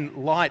shine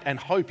light and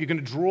hope. You're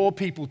going to draw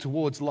people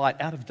towards light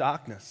out of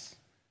darkness.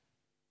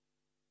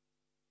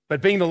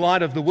 But being the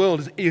light of the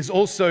world is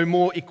also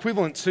more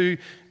equivalent to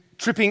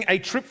tripping a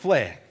trip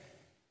flare.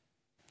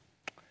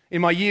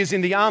 In my years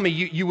in the army,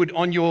 you would,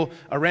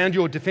 around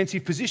your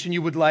defensive position,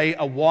 you would lay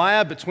a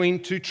wire between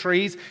two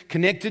trees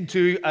connected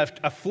to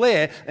a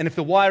flare, and if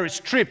the wire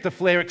is tripped, the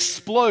flare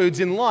explodes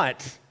in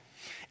light.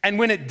 And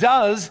when it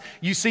does,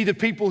 you see the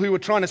people who are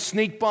trying to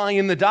sneak by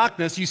in the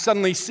darkness, you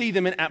suddenly see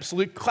them in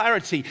absolute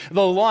clarity.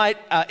 The light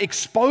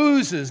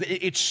exposes,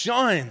 it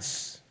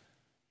shines.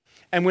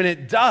 And when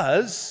it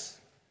does,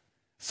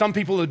 some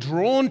people are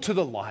drawn to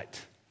the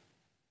light.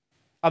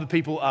 Other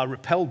people are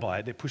repelled by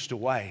it, they're pushed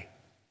away.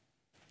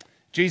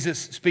 Jesus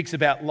speaks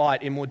about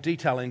light in more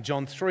detail in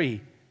John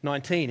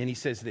 3:19, and he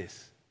says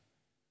this,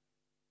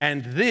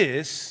 and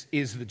this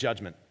is the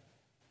judgment.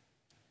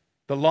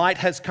 The light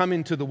has come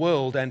into the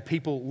world, and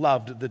people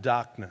loved the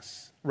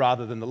darkness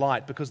rather than the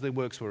light because their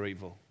works were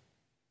evil.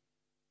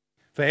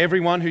 For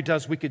everyone who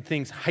does wicked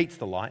things hates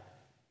the light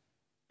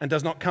and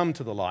does not come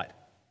to the light,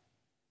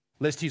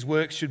 lest his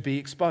works should be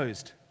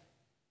exposed.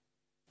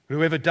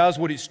 Whoever does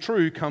what is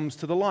true comes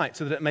to the light,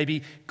 so that it may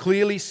be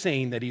clearly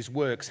seen that his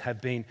works have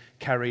been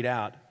carried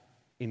out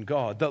in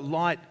God. The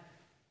light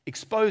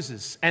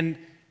exposes, and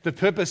the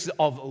purpose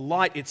of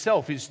light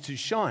itself is to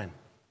shine.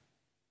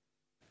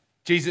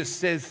 Jesus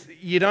says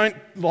you don't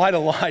light a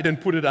light and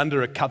put it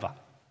under a cover.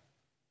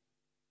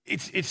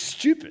 It's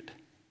stupid.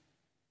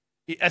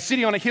 A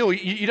city on a hill,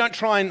 you don't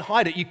try and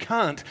hide it. You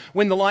can't.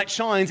 When the light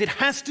shines, it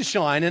has to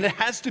shine and it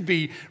has to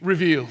be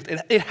revealed.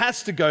 It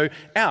has to go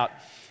out.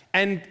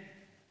 And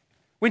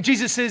when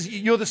Jesus says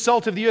you're the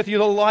salt of the earth, you're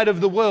the light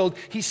of the world,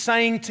 he's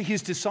saying to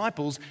his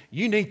disciples,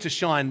 you need to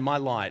shine my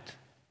light,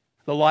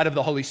 the light of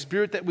the Holy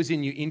Spirit that was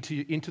in you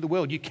into the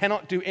world. You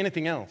cannot do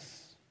anything else.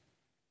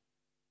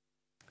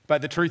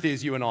 But the truth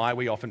is, you and I,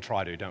 we often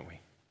try to, don't we?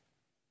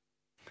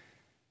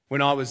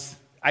 When I was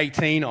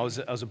 18, I was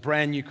a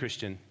brand new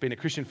Christian, been a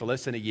Christian for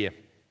less than a year.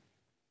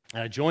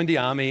 And I joined the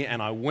army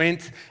and I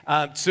went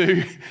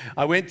to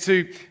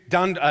Adfa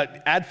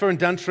and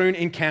Duntroon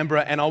in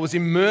Canberra, and I was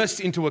immersed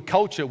into a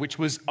culture which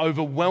was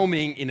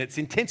overwhelming in its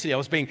intensity. I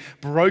was being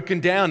broken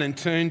down and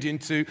turned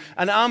into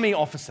an army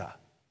officer.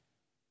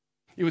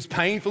 It was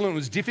painful and it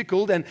was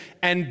difficult,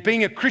 and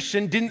being a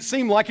Christian didn't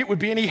seem like it would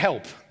be any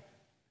help.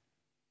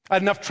 I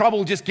had enough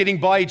trouble just getting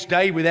by each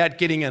day without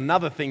getting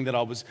another thing that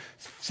I was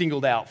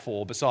singled out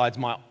for, besides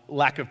my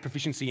lack of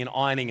proficiency in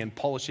ironing and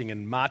polishing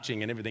and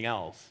marching and everything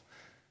else.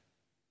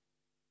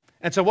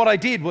 And so what I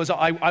did was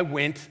I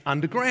went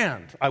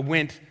underground. I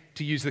went,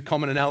 to use the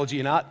common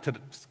analogy in art to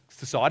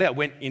society, I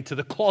went into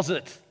the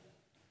closet.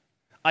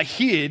 I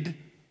hid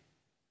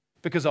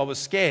because I was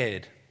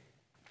scared.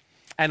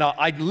 And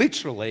I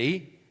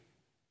literally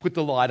put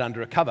the light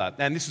under a cover.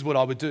 And this is what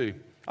I would do.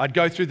 I'd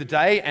go through the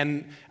day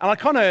and I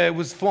kind of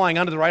was flying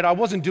under the radar. I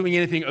wasn't doing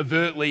anything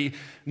overtly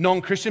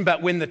non-Christian,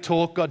 but when the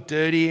talk got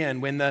dirty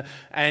and when there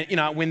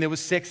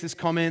was sexist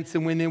comments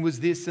and when there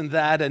was this and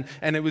that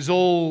and it was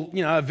all,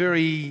 a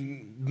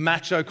very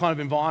macho kind of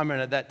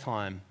environment at that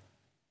time,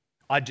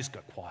 I'd just go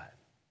quiet.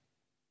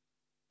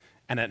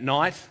 And at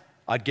night,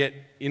 I'd get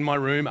in my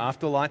room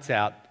after the lights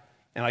out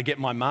and I'd get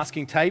my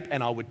masking tape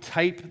and I would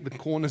tape the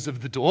corners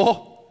of the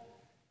door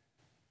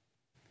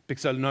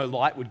because no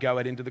light would go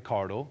out into the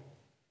corridor.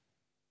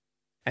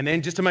 And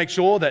then just to make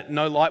sure that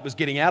no light was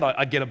getting out,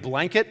 I'd get a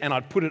blanket and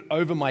I'd put it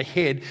over my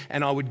head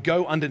and I would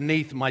go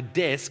underneath my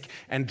desk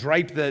and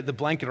drape the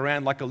blanket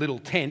around like a little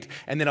tent,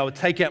 and then I would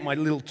take out my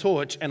little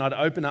torch and I'd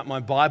open up my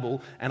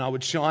Bible and I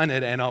would shine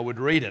it and I would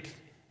read it.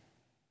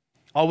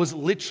 I was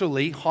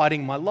literally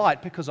hiding my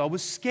light because I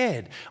was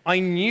scared. I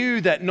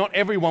knew that not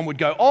everyone would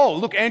go, oh,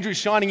 look, Andrew's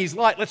shining his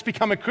light, let's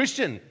become a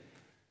Christian.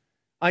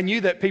 I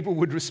knew that people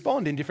would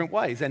respond in different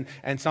ways,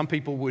 and some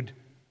people would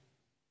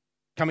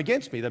come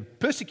against me, they'd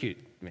persecute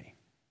me.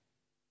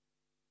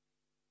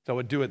 So I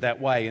would do it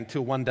that way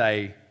until one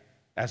day,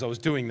 as I was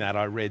doing that,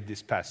 I read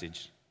this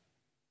passage.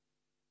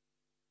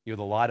 You're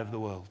the light of the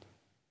world.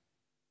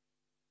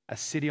 A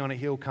city on a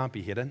hill can't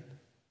be hidden.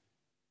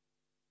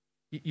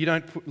 You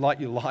don't light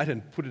your light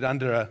and put it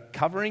under a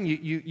covering.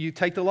 You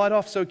take the light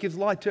off so it gives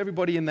light to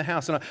everybody in the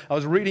house. And I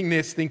was reading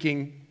this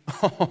thinking,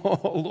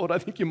 oh, Lord, I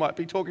think you might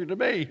be talking to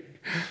me.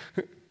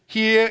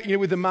 Here,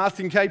 with the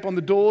masking cape on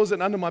the doors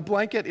and under my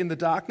blanket in the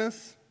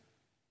darkness.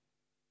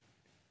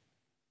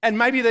 And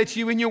maybe that's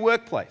you in your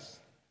workplace.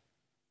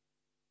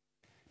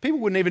 People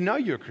wouldn't even know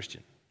you're a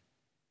Christian.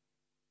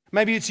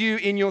 Maybe it's you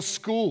in your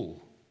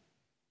school.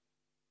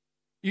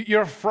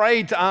 You're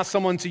afraid to ask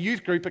someone to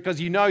youth group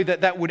because you know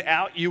that would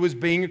out you as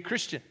being a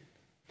Christian.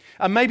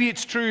 Maybe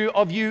it's true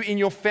of you in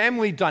your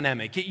family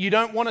dynamic. You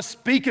don't want to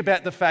speak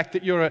about the fact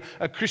that you're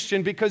a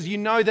Christian because you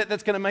know that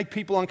that's going to make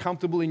people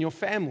uncomfortable in your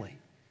family.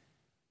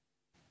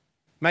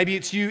 Maybe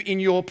it's you in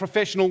your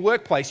professional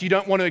workplace. You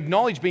don't want to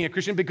acknowledge being a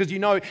Christian because you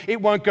know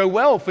it won't go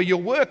well for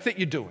your work that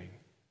you're doing.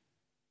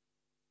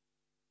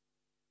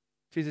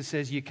 Jesus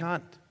says you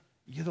can't.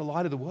 You're the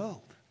light of the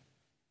world.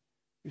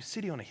 You're a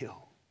city on a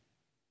hill.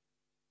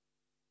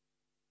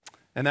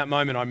 And that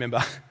moment I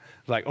remember,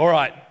 like, all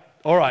right,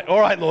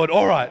 Lord,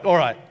 all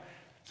right.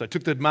 So I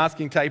took the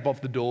masking tape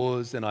off the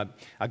doors and I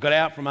got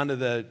out from under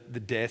the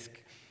desk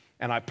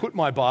and I put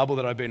my Bible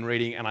that I've been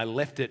reading and I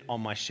left it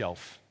on my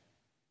shelf.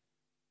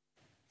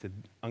 I said,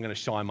 I'm going to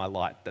shine my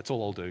light. That's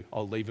all I'll do.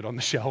 I'll leave it on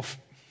the shelf.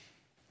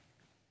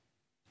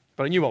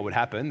 But I knew what would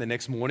happen. The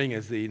next morning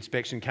as the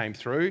inspection came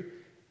through,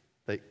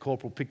 the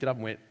corporal picked it up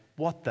and went,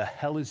 what the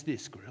hell is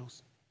this,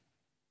 Grills?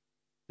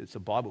 It's a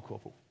Bible,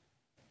 corporal.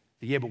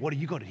 I said, yeah, but what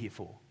have you got it here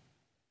for?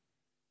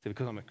 I said,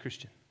 because I'm a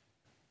Christian.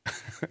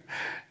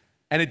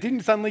 And it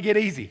didn't suddenly get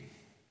easy.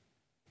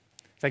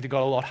 In fact, it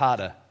got a lot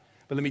harder.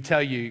 But let me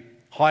tell you,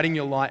 hiding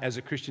your light as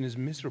a Christian is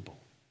miserable.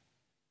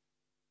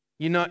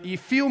 You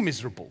feel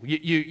miserable.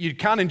 You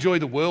can't enjoy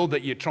the world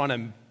that you're trying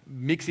to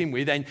mix in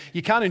with, and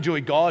you can't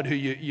enjoy God who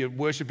you're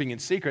worshipping in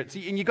secret.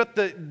 And you've got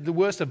the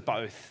worst of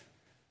both.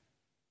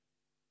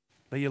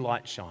 Let your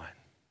light shine.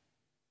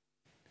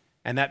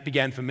 And that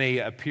began for me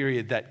a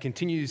period that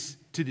continues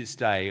to this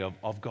day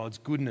of God's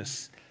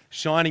goodness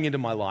shining into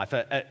my life,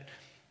 a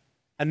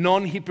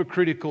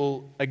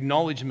non-hypocritical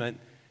acknowledgement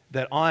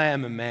that I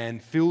am a man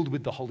filled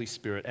with the Holy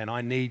Spirit and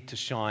I need to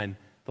shine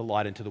the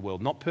light into the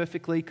world. Not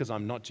perfectly, because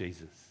I'm not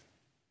Jesus,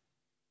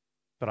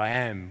 but I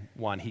am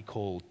one He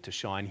called to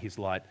shine His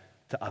light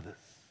to others.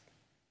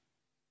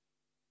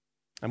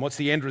 And what's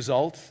the end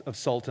result of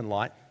salt and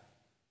light?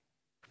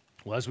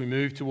 Well, as we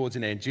move towards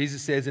an end,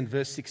 Jesus says in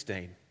verse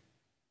 16,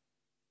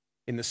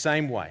 in the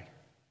same way,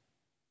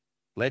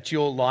 let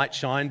your light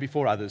shine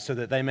before others so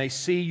that they may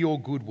see your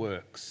good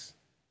works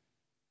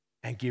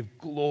and give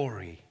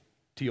glory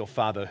to your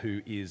Father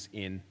who is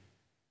in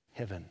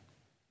heaven.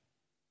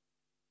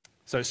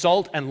 So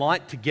salt and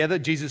light together,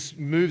 Jesus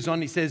moves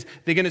on. He says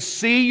they're going to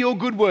see your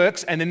good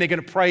works and then they're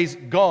going to praise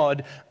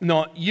God,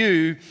 not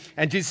you.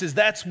 And Jesus says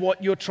that's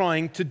what you're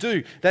trying to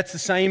do. That's the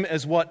same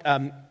as what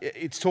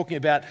it's talking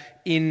about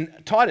in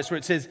Titus, where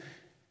it says,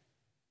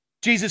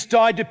 Jesus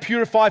died to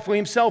purify for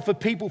Himself a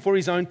people for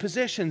His own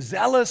possession,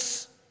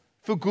 zealous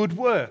for good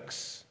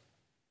works.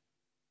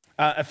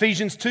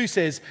 Ephesians 2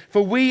 says,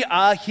 for we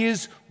are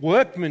His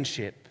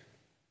workmanship,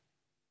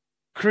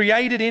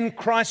 created in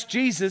Christ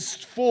Jesus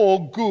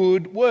for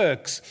good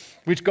works,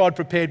 which God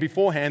prepared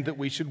beforehand that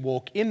we should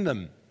walk in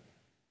them.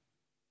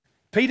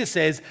 Peter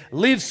says,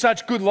 live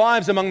such good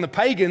lives among the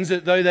pagans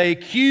that though they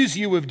accuse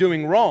you of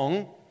doing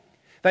wrong,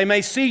 they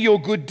may see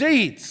your good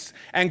deeds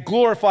and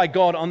glorify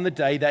God on the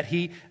day that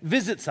He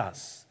visits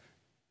us.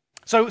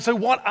 So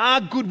what are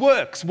good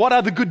works? What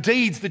are the good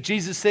deeds that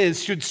Jesus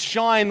says should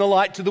shine the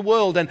light to the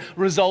world and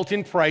result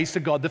in praise to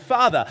God the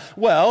Father?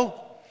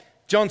 Well,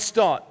 John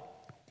Stott,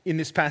 in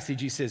this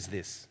passage, he says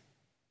this.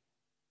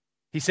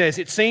 He says,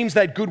 it seems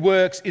that good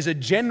works is a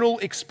general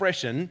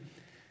expression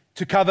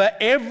to cover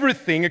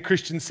everything a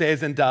Christian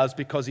says and does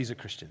because he's a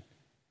Christian.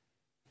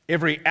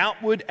 Every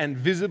outward and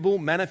visible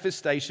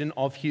manifestation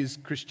of his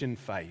Christian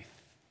faith.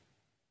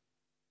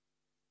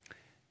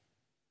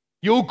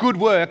 Your good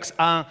works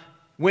are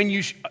when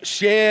you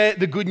share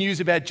the good news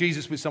about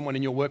Jesus with someone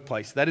in your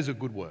workplace. That is a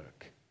good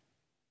work.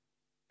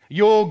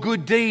 Your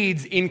good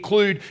deeds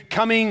include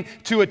coming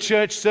to a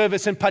church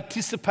service and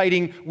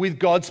participating with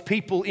God's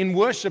people in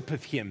worship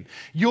of Him.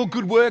 Your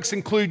good works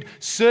include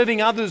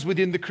serving others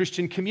within the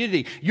Christian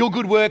community. Your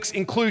good works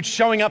include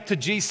showing up to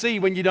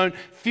GC when you don't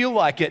feel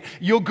like it.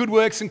 Your good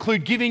works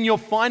include giving your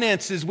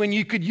finances when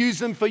you could use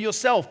them for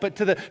yourself, but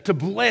to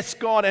bless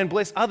God and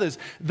bless others.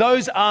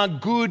 Those are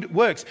good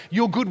works.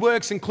 Your good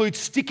works include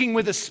sticking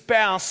with a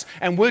spouse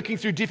and working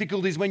through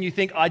difficulties when you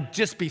think, I'd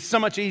just be so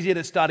much easier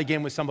to start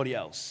again with somebody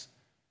else.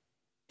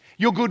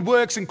 Your good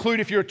works include,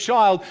 if you're a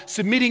child,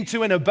 submitting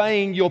to and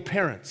obeying your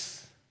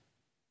parents.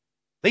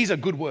 These are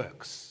good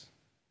works.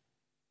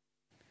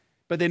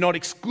 But they're not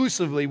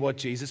exclusively what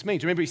Jesus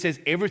means. Remember, he says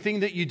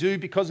everything that you do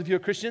because of you're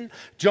a Christian.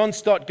 John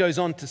Stott goes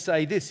on to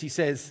say this. He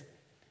says,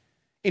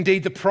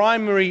 indeed, the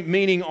primary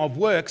meaning of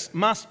works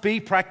must be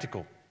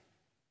practical,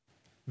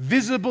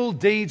 visible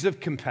deeds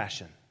of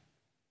compassion.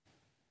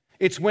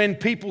 It's when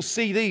people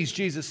see these,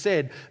 Jesus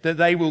said, that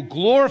they will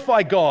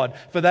glorify God,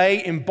 for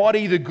they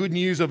embody the good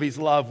news of his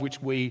love,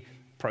 which we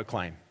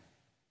proclaim.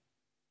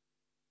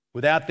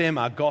 Without them,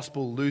 our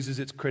gospel loses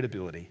its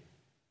credibility,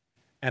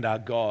 and our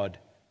God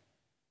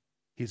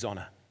his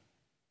honor.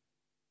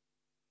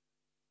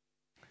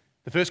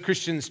 The first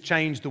Christians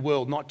changed the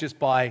world not just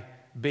by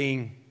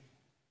being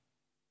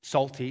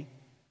salty,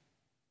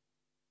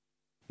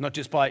 not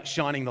just by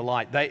shining the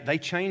light. They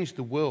changed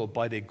the world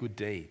by their good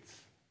deeds.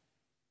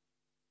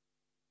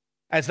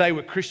 As they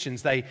were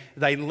Christians, they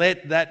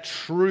let that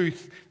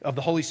truth of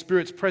the Holy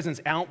Spirit's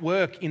presence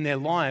outwork in their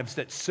lives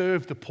that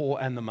serve the poor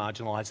and the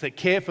marginalized, that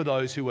care for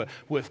those who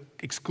were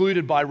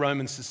excluded by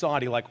Roman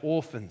society, like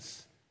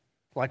orphans,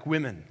 like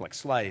women, like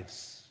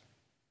slaves,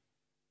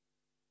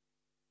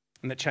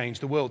 and that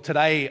changed the world.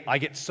 Today, I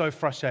get so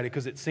frustrated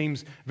because it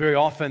seems very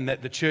often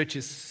that the church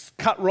is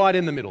cut right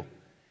in the middle.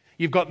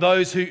 You've got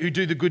those who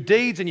do the good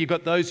deeds, and you've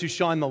got those who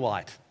shine the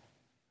light.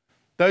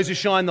 Those who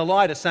shine the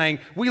light are saying,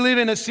 we live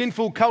in a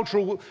sinful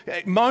cultural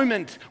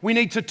moment. We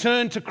need to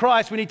turn to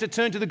Christ. We need to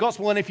turn to the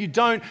gospel. And if you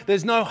don't,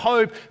 there's no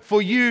hope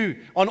for you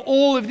on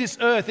all of this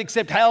earth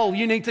except hell.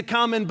 You need to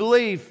come and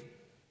believe.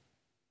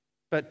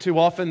 But too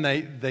often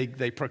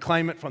they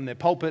proclaim it from their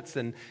pulpits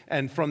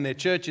and from their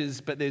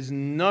churches, but there's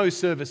no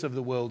service of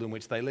the world in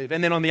which they live.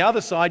 And then on the other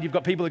side, you've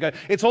got people that go,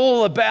 it's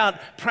all about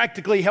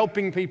practically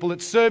helping people.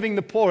 It's serving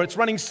the poor. It's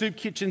running soup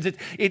kitchens.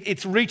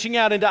 It's reaching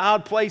out into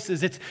hard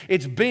places.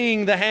 It's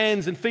being the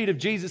hands and feet of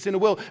Jesus in the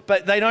world.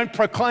 But they don't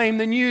proclaim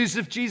the news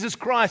of Jesus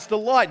Christ, the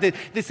light.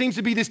 There seems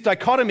to be this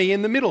dichotomy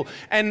in the middle.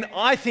 And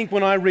I think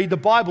when I read the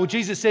Bible,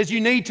 Jesus says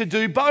you need to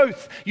do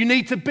both. You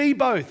need to be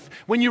both.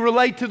 When you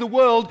relate to the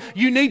world,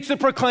 you need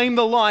to proclaim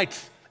the light,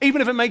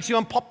 even if it makes you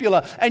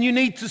unpopular, and you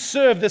need to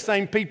serve the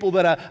same people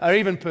that are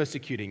even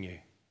persecuting you.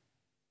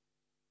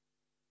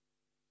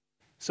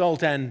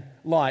 Salt and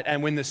light,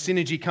 and when the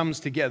synergy comes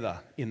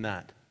together in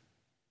that,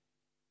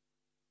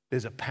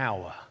 there's a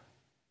power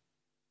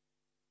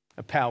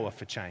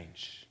for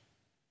change.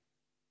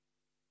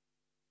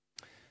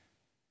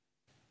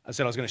 I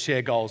said I was going to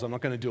share goals. I'm not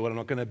going to do it. I'm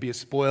not going to be a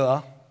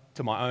spoiler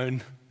to my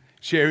own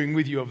sharing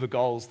with you of the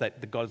goals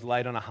that God's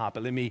laid on our heart,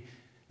 but let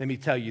me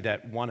tell you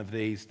that one of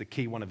these, the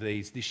key one of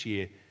these this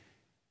year,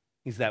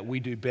 is that we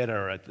do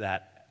better at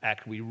that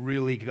act. We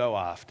really go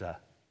after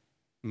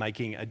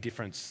making a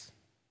difference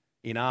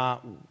in our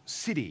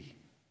city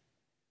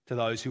to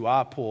those who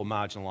are poor,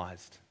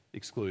 marginalized,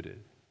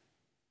 excluded.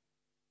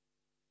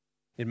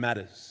 It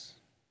matters.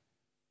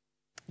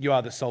 You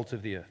are the salt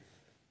of the earth.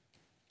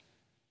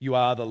 You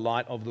are the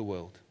light of the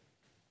world.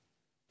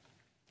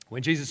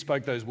 When Jesus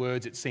spoke those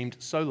words, it seemed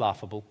so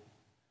laughable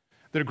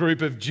that a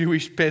group of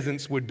Jewish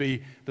peasants would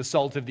be the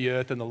salt of the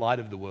earth and the light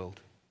of the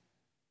world.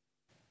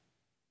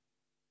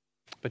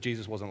 But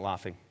Jesus wasn't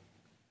laughing.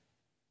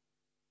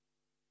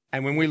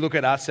 And when we look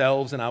at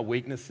ourselves and our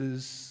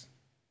weaknesses,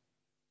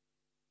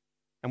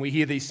 and we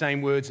hear these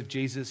same words of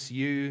Jesus,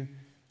 you,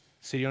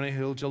 City on a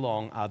Hill,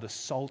 Geelong, are the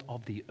salt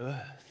of the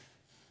earth.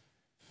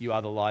 You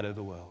are the light of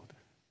the world.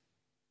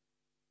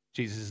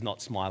 Jesus is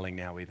not smiling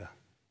now either.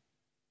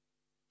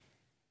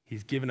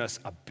 He's given us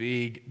a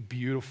big,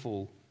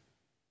 beautiful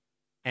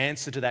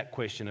answer to that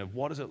question of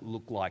what does it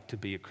look like to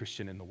be a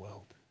Christian in the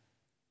world?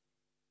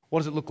 What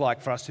does it look like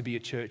for us to be a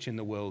church in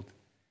the world?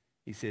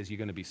 He says you're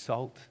going to be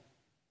salt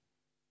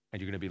and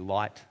you're going to be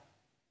light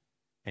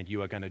and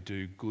you are going to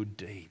do good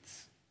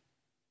deeds,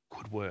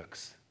 good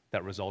works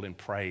that result in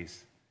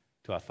praise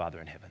to our Father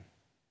in heaven.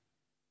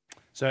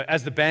 So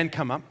as the band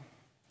come up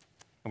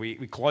and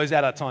we close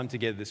out our time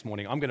together this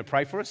morning, I'm going to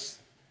pray for us,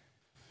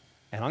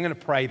 and I'm going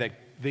to pray that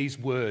these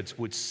words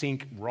would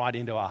sink right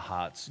into our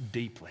hearts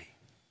deeply.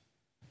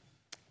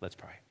 Let's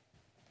pray.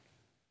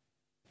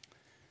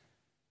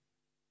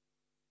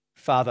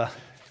 Father,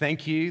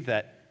 thank you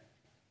that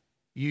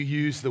you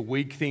use the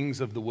weak things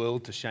of the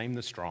world to shame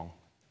the strong.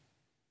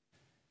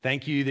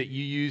 Thank you that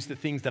you use the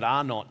things that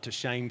are not to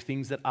shame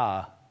things that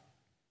are.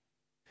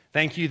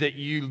 Thank you that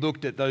you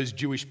looked at those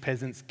Jewish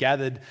peasants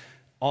gathered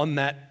on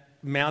that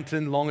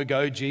mountain long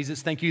ago,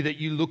 Jesus. Thank you that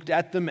you looked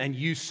at them and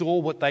you saw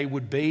what they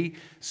would be,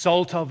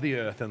 salt of the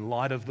earth and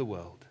light of the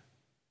world.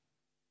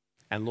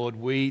 And Lord,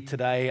 we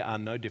today are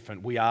no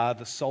different. We are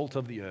the salt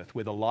of the earth.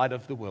 We're the light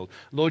of the world.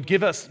 Lord,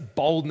 give us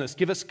boldness,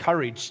 give us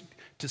courage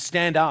to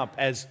stand up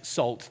as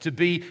salt, to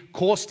be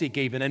caustic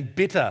even and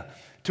bitter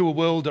to a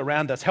world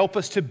around us. Help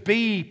us to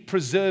be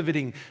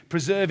preserving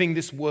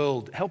this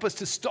world. Help us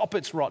to stop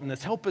its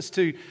rottenness. Help us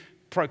to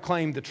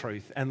proclaim the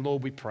truth. And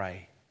Lord, we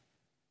pray,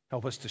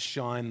 help us to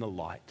shine the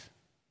light.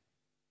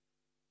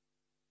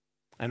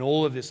 And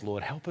all of this,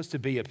 Lord, help us to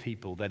be a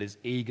people that is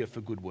eager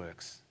for good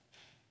works.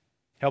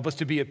 Help us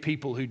to be a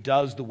people who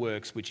does the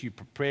works which you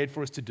prepared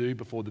for us to do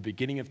before the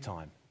beginning of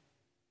time.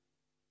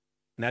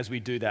 And as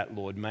we do that,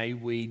 Lord, may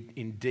we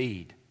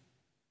indeed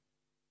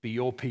be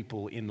your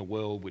people in the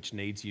world which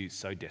needs you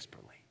so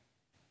desperately.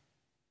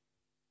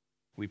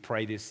 We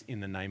pray this in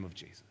the name of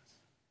Jesus.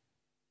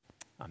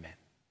 Amen.